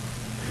money.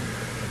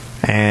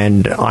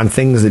 And on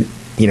things that,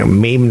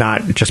 may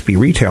not just be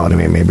retail.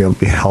 Maybe it'll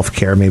be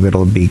healthcare. Maybe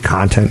it'll be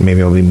content. Maybe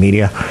it'll be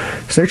media.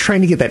 So they're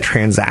trying to get that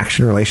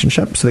transaction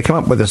relationship. So they come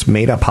up with this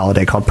made-up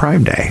holiday called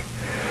Prime Day.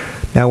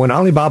 Now, when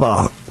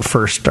Alibaba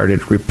first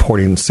started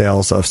reporting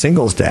sales of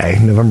Singles Day,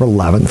 November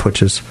 11th,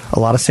 which is a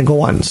lot of single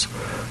ones,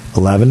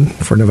 11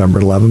 for November,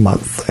 11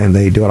 month, and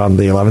they do it on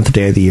the 11th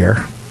day of the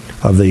year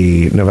of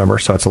the November,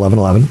 so it's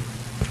 11/11.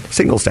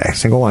 Singles Day,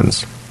 single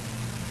ones.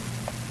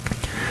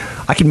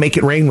 I can make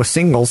it rain with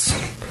singles.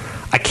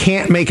 I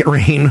can't make it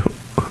rain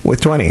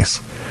with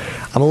 20s.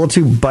 I'm a little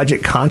too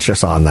budget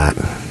conscious on that.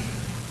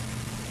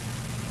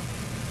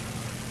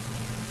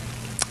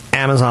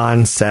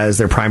 Amazon says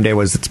their Prime Day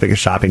was its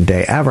biggest shopping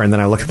day ever. And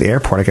then I look at the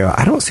airport, I go,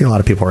 I don't see a lot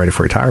of people ready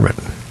for retirement.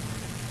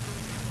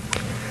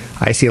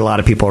 I see a lot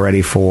of people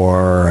ready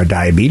for a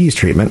diabetes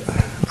treatment.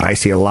 I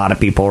see a lot of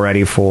people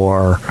ready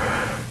for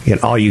an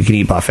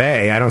all-you-can-eat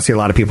buffet. I don't see a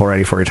lot of people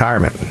ready for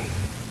retirement.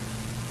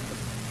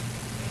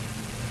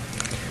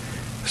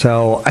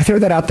 So I throw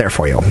that out there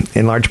for you,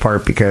 in large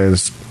part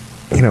because,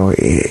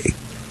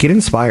 get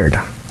inspired.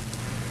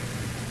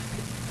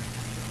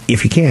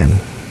 If you can.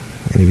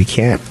 And if you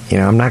can't,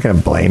 I'm not going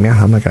to blame you.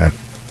 I'm not going to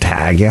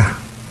tag you.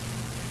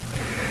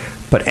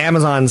 But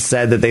Amazon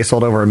said that they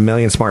sold over 1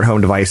 million smart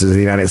home devices in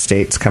the United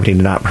States. The company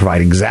did not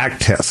provide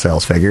exact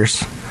sales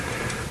figures.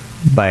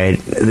 But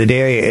the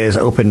day is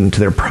open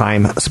to their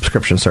Prime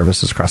subscription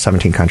services across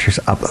 17 countries,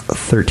 up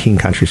 13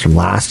 countries from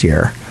last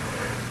year.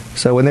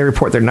 So when they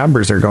report their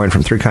numbers, they're going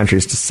from 3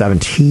 countries to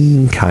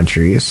 17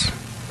 countries.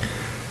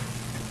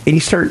 And you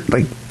start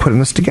like putting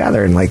this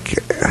together and like,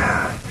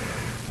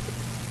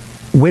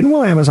 when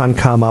will Amazon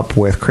come up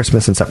with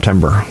Christmas in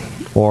September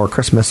or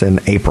Christmas in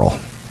April?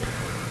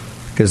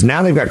 Because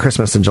now they've got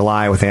Christmas in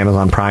July with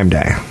Amazon Prime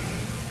Day,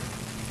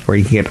 where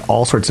you can get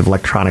all sorts of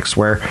electronics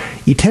where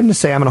you tend to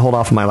say, I'm going to hold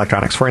off on my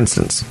electronics. For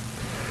instance,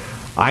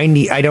 I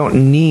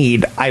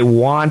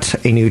want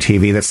a new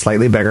TV that's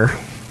slightly bigger.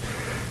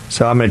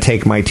 So I'm going to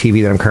take my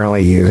TV that I'm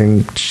currently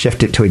using,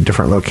 shift it to a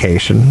different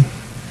location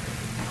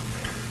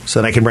so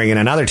that I can bring in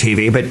another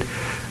TV. But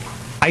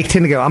I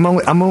tend to go, I'm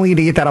only going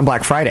to get that on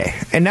Black Friday.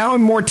 And now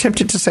I'm more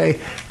tempted to say,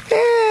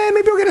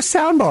 maybe I'll get a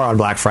soundbar on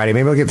Black Friday.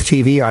 Maybe I'll get the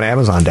TV on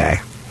Amazon Day.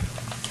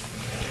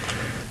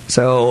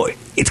 So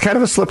it's kind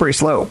of a slippery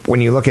slope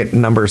when you look at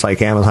numbers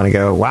like Amazon and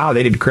go, wow,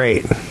 they did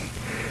great.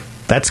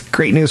 That's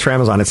great news for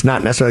Amazon. It's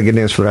not necessarily good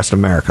news for the rest of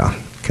America,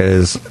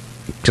 because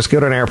just go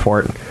to an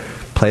airport,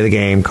 play the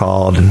game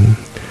called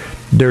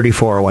Dirty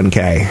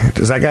 401k.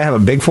 Does that guy have a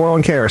big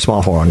 401k or a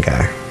small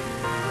 401k?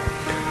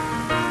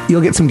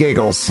 You'll get some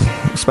giggles,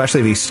 especially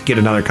if you get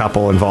another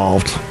couple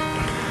involved.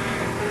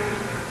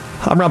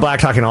 I'm Rob Black,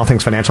 talking all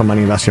things financial,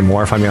 money, investing, and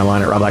more. Find me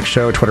online at Rob Black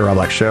Show, Twitter Rob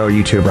Black Show,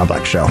 YouTube Rob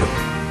Black Show.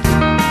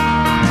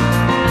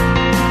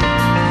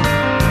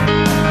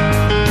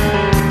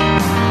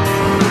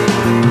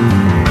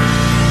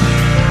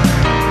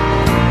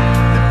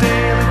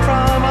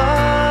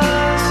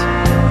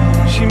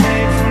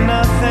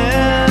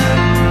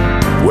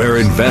 Where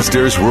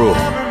investors rule.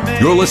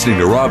 You're listening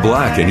to Rob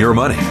Black and Your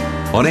Money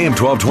on AM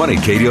 1220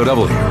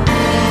 KDOW.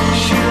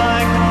 She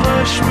liked to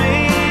push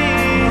me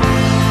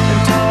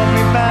and talk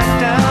me back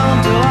down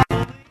till I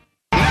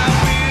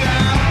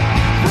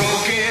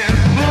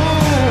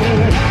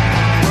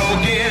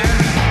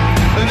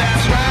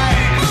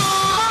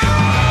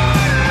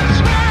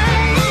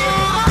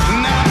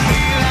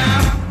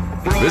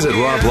Visit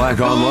Rob Black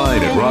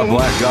online at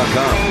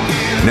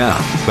robblack.com. Now,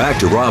 back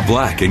to Rob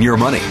Black and Your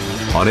Money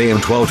on AM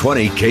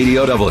 1220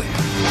 KDOW.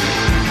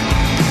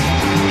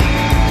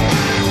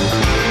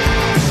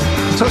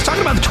 So I was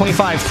talking about the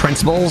 25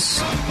 principles.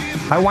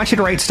 I want you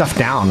to write stuff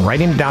down.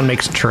 Writing it down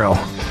makes it true.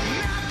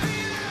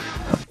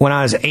 When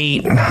I was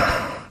 8,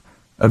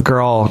 a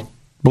girl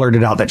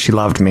blurted out that she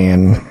loved me,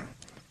 and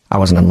I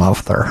wasn't in love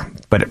with her.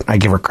 But I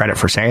give her credit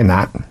for saying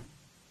that.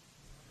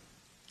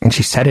 And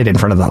she said it in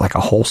front of a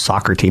whole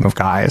soccer team of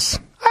guys.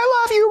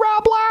 I love you,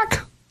 Rob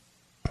Black.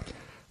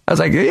 I was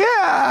like,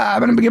 yeah,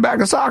 I'm going to get back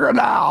to soccer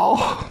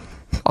now.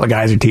 All the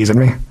guys are teasing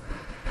me.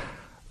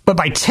 But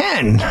by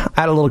 10, I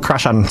had a little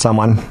crush on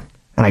someone,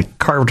 and I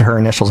carved her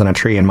initials in a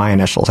tree and my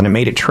initials, and it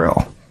made it true.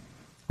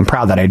 I'm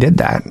proud that I did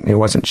that. It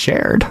wasn't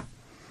shared.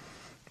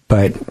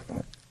 But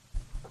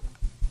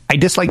I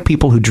dislike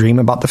people who dream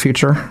about the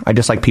future. I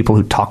dislike people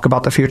who talk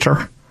about the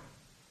future.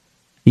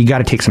 You got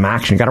to take some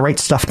action. You got to write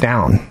stuff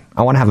down.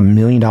 I want to have $1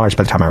 million by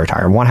the time I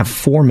retire. I want to have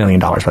 $4 million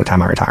by the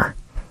time I retire.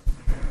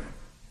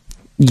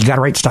 You got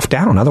to write stuff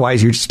down.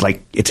 Otherwise, you're just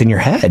like, it's in your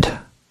head.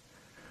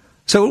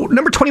 So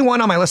number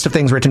 21 on my list of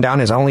things written down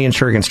is only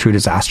insure against true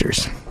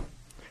disasters.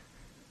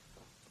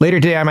 Later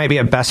today, I might be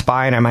at Best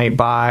Buy and I might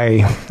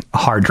buy a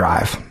hard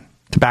drive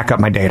to back up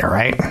my data,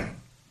 right? And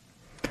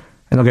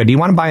they'll go, do you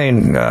want to buy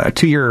a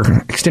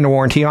 2-year extended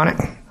warranty on it?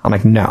 I'm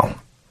like, no.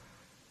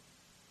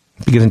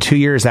 Because in 2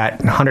 years, that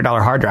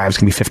 $100 hard drive is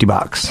going to be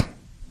 $50.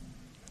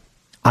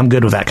 I'm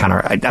good with that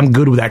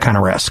kind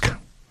of risk.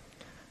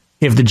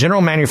 If the general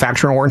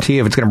manufacturer warranty,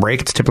 if it's going to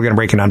break, it's typically going to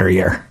break in under a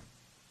year.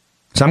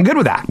 So I'm good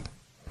with that.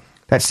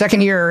 That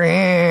second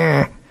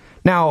year,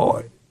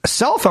 Now, a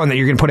cell phone that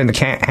you're going to put in the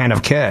hand of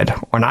a kid,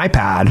 or an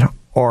iPad,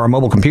 or a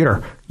mobile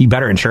computer, you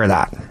better insure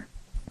that.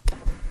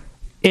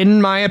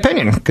 In my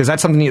opinion, because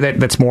that's something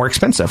that's more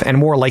expensive and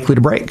more likely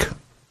to break.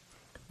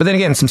 But then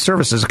again, some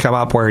services come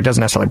up where it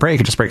doesn't necessarily break.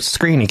 It just breaks the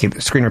screen. You get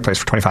the screen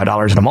replaced for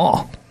 $25 in a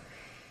mall.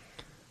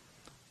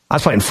 I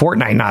was playing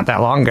Fortnite not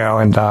that long ago,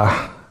 and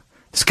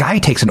this guy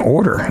takes an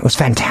order. It was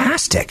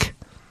fantastic.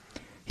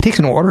 He takes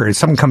an order, and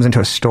someone comes into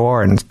a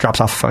store and drops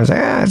off a phone and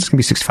says, it's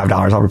going to be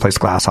 $65. I'll replace the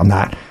glass on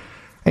that.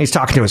 And he's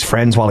talking to his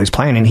friends while he's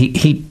playing, and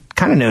he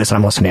kind of noticed that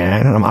I'm listening,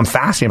 and I'm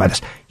fascinated by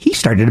this. He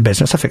started a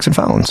business of fixing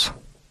phones.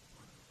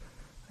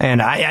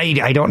 And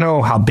I don't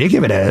know how big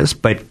of it is,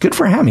 but good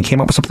for him. He came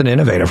up with something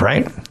innovative,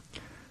 right?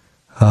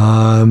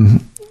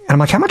 And I'm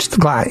like, how much is the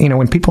glass?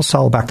 When people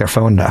sell back their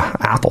phone to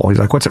Apple, he's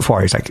like, what's it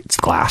for? He's like, it's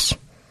glass.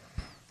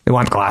 They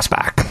want glass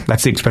back.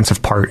 That's the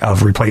expensive part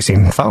of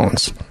replacing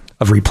phones.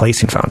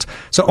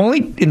 So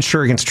only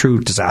insure against true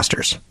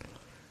disasters.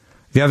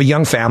 If you have a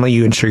young family,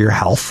 you insure your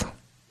health.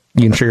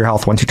 You insure your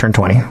health once you turn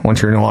 20,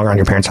 once you're no longer on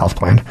your parents' health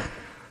plan.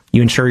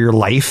 You insure your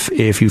life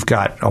if you've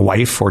got a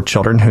wife or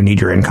children who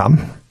need your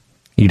income.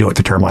 You do it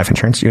with term life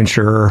insurance. You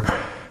insure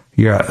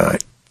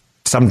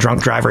some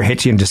drunk driver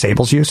hits you and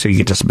disables you, so you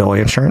get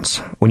disability insurance.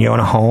 When you own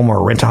a home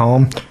or rent a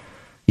home,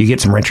 you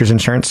get some renter's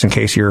insurance in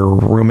case your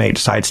roommate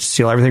decides to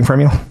steal everything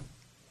from you.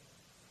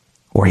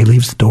 Or he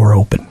leaves the door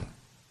open.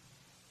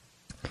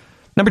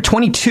 Number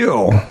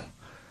 22.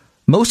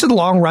 Most of the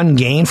long-run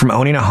gain from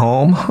owning a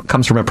home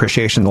comes from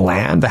appreciation of the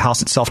land. The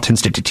house itself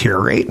tends to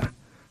deteriorate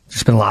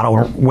There's been a lot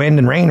of wind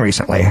and rain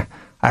recently. I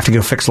have to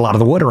go fix a lot of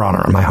the wood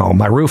around my home.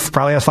 My roof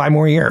probably has 5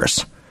 more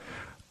years.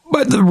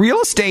 But the real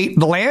estate,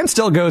 the land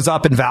still goes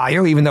up in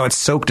value, even though it's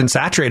soaked and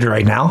saturated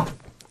right now.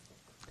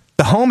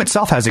 The home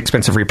itself has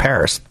expensive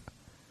repairs.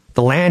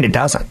 The land, it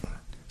doesn't.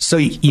 So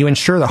you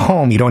insure the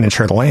home, you don't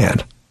insure the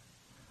land.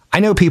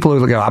 I know people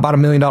who go, I bought $1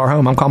 million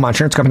home, I'm calling my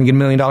insurance company to get $1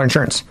 million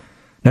insurance.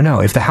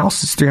 No. If the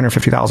house is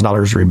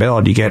 $350,000 to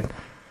rebuild, you get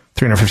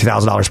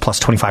 $350,000 plus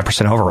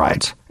 25%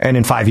 overrides. And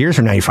in 5 years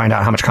from now, you find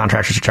out how much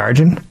contractors are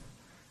charging,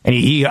 and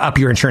you up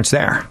your insurance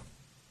there.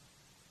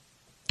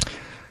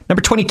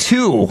 Number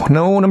 22,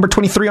 number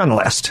 23 on the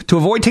list. To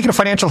avoid taking a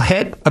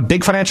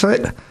big financial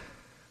hit,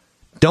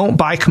 don't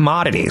buy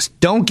commodities.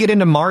 Don't get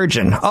into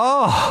margin.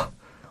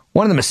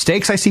 One of the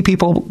mistakes I see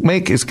people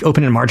make is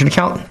opening a margin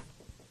account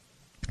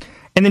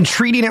and then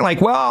treating it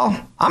like, well,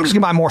 I'm just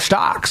going to buy more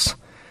stocks.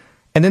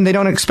 And then they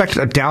don't expect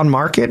a down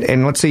market.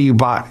 And let's say you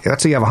have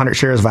 100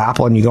 shares of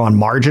Apple and you go on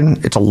margin.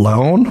 It's a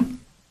loan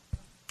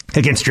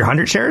against your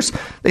 100 shares.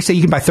 They say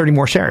you can buy 30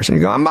 more shares. And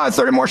you go, I'm buying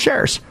 30 more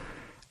shares.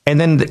 And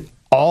then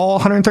all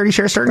 130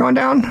 shares start going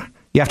down.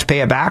 You have to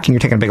pay it back and you're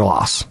taking a big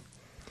loss.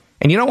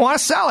 And you don't want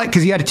to sell it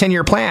because you had a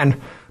 10-year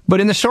plan. But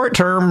in the short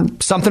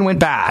term, something went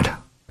bad.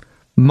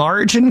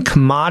 Margin,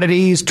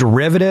 commodities,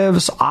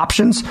 derivatives,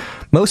 options.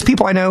 Most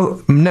people I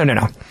know,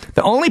 no.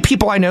 The only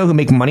people I know who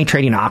make money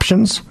trading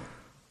options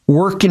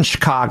work in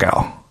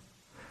Chicago.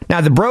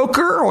 Now, the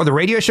broker or the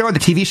radio show or the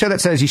TV show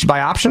that says you should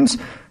buy options,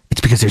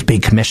 it's because there's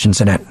big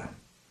commissions in it.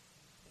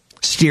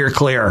 Steer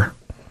clear.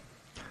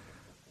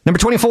 Number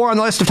 24 on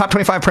the list of top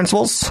 25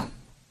 principles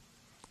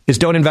is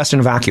don't invest in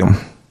a vacuum.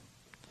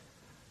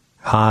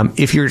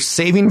 If you're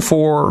saving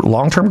for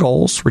long-term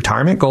goals,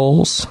 retirement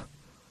goals,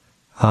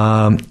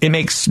 it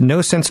makes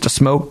no sense to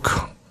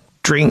smoke,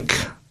 drink,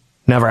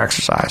 never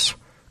exercise,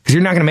 because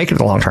you're not going to make it in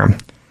the long term.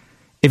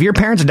 If your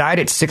parents died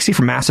at 60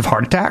 from massive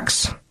heart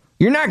attacks,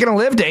 you're not going to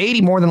live to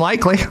 80 more than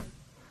likely.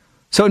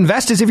 So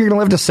invest as if you're going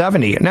to live to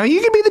 70. Now, you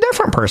can be the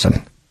different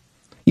person.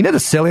 You know the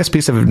silliest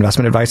piece of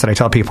investment advice that I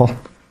tell people?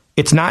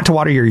 It's not to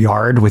water your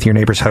yard with your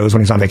neighbor's hose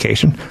when he's on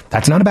vacation.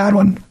 That's not a bad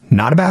one.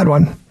 Not a bad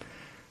one.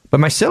 But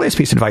my silliest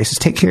piece of advice is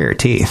take care of your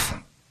teeth.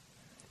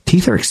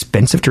 Teeth are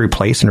expensive to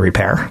replace and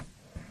repair.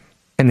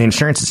 And the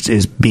insurance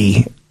is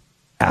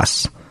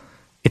BS.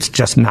 It's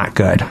just not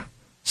good.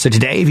 So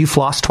today, if you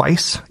floss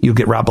twice, you'll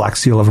get Rob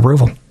Black's seal of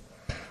approval.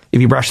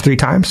 If you brush 3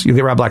 times, you'll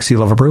get Rob Black's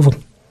seal of approval.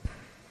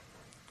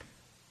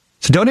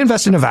 So don't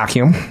invest in a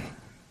vacuum.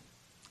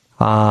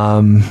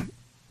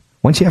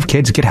 Once you have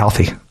kids, get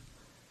healthy.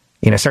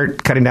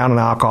 Start cutting down on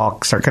alcohol,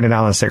 start cutting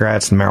down on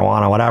cigarettes and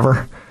marijuana,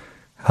 whatever.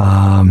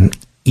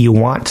 You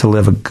want to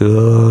live a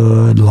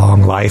good,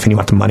 long life, and you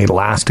want the money to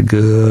last a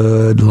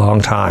good,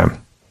 long time.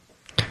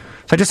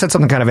 So I just said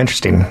something kind of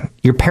interesting.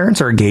 Your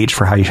parents are a gauge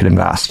for how you should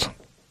invest.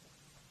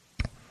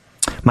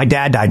 My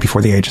dad died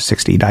before the age of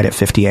 60. He died at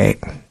 58.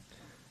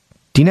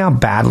 Do you know how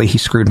badly he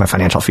screwed my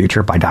financial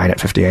future by dying at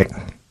 58?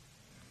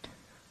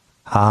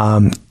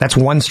 That's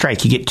one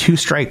strike. You get 2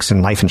 strikes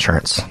in life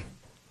insurance.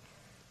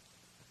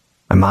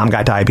 My mom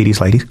got diabetes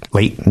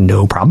late,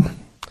 no problem.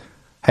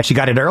 Had she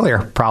got it earlier,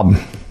 problem.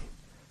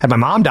 Had my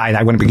mom died,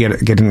 I wouldn't be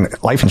getting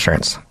life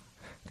insurance.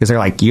 Because they're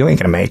like, you ain't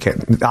going to make it.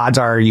 The odds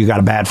are you got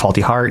a bad,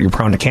 faulty heart, you're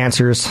prone to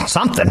cancers,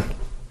 something.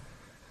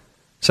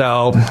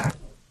 So,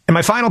 and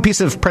my final piece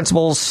of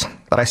principles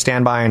that I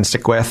stand by and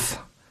stick with,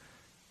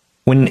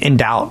 when in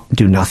doubt,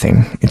 do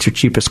nothing. It's your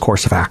cheapest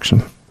course of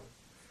action.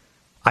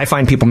 I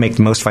find people make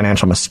the most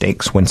financial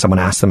mistakes when someone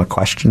asks them a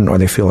question or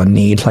they feel a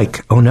need,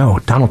 like, oh no,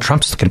 Donald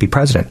Trump's going to be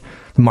president.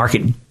 The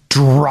market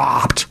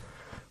dropped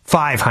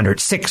 500,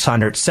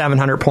 600,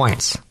 700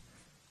 points.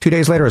 2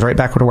 days later, it was right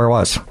back to where it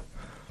was.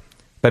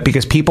 But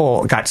because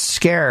people got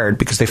scared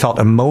because they felt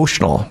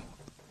emotional,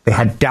 they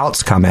had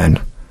doubts come in,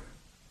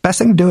 best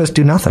thing to do is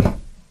do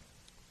nothing.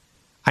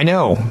 I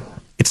know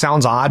it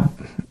sounds odd,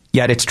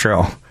 yet it's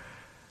true.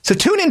 So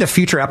tune into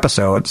future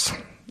episodes,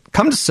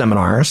 come to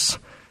seminars,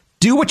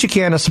 do what you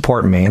can to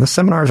support me. The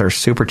seminars are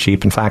super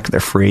cheap. In fact,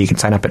 they're free. You can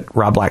sign up at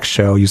Rob Black's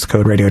show, use the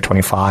code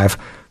radio25.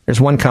 There's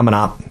one coming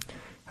up.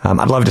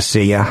 I'd love to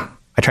see you.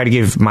 I try to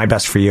give my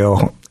best for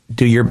you.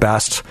 Do your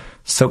best.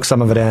 Soak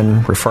some of it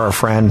in. Refer a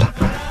friend.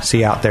 See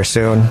you out there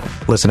soon.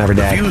 Listen every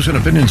day. Views and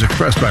opinions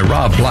expressed by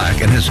Rob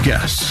Black and his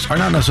guests are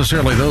not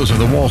necessarily those of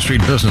the Wall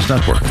Street Business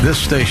Network, this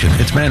station,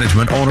 its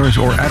management, owners,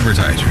 or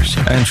advertisers,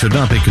 and should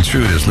not be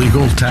construed as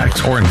legal,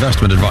 tax, or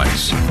investment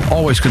advice.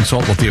 Always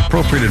consult with the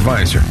appropriate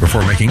advisor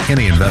before making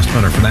any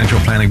investment or financial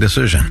planning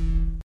decision.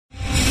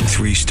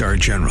 3-star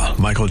General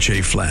Michael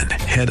J. Flynn,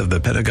 head of the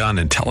Pentagon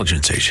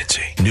Intelligence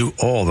Agency, knew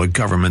all the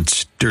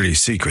government's dirty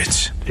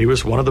secrets. He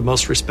was one of the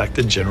most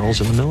respected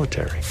generals in the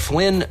military.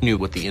 Flynn knew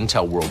what the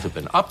intel world had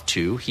been up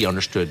to. He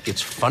understood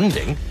its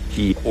funding.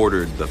 He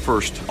ordered the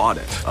first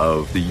audit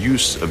of the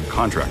use of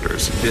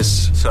contractors.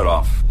 This set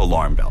off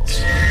alarm bells.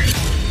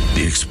 The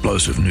The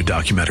explosive new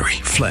documentary,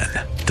 Flynn,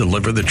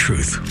 Deliver the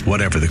Truth,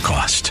 Whatever the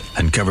Cost,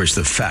 uncovers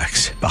the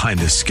facts behind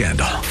this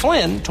scandal.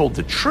 Flynn told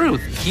the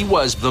truth. He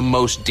was the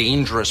most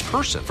dangerous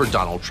person for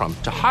Donald Trump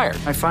to hire.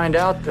 I find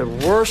out the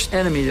worst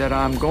enemy that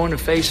I'm going to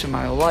face in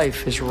my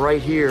life is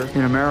right here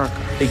in America.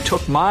 They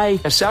took my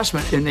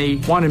assessment and they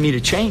wanted me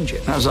to change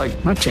it. And I was like,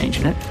 I'm not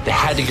changing it. They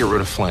had to get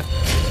rid of Flynn.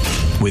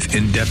 With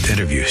in-depth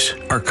interviews,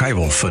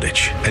 archival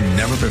footage, and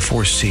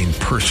never-before-seen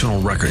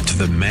personal records of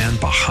the man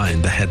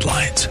behind the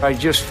headlines. I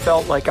just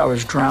felt like I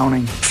was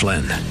drowning.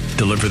 Flynn,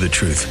 Deliver the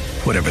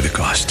Truth, Whatever the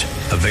Cost.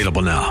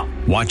 Available now.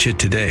 Watch it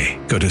today.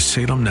 Go to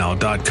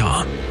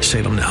salemnow.com.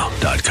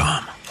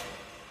 salemnow.com.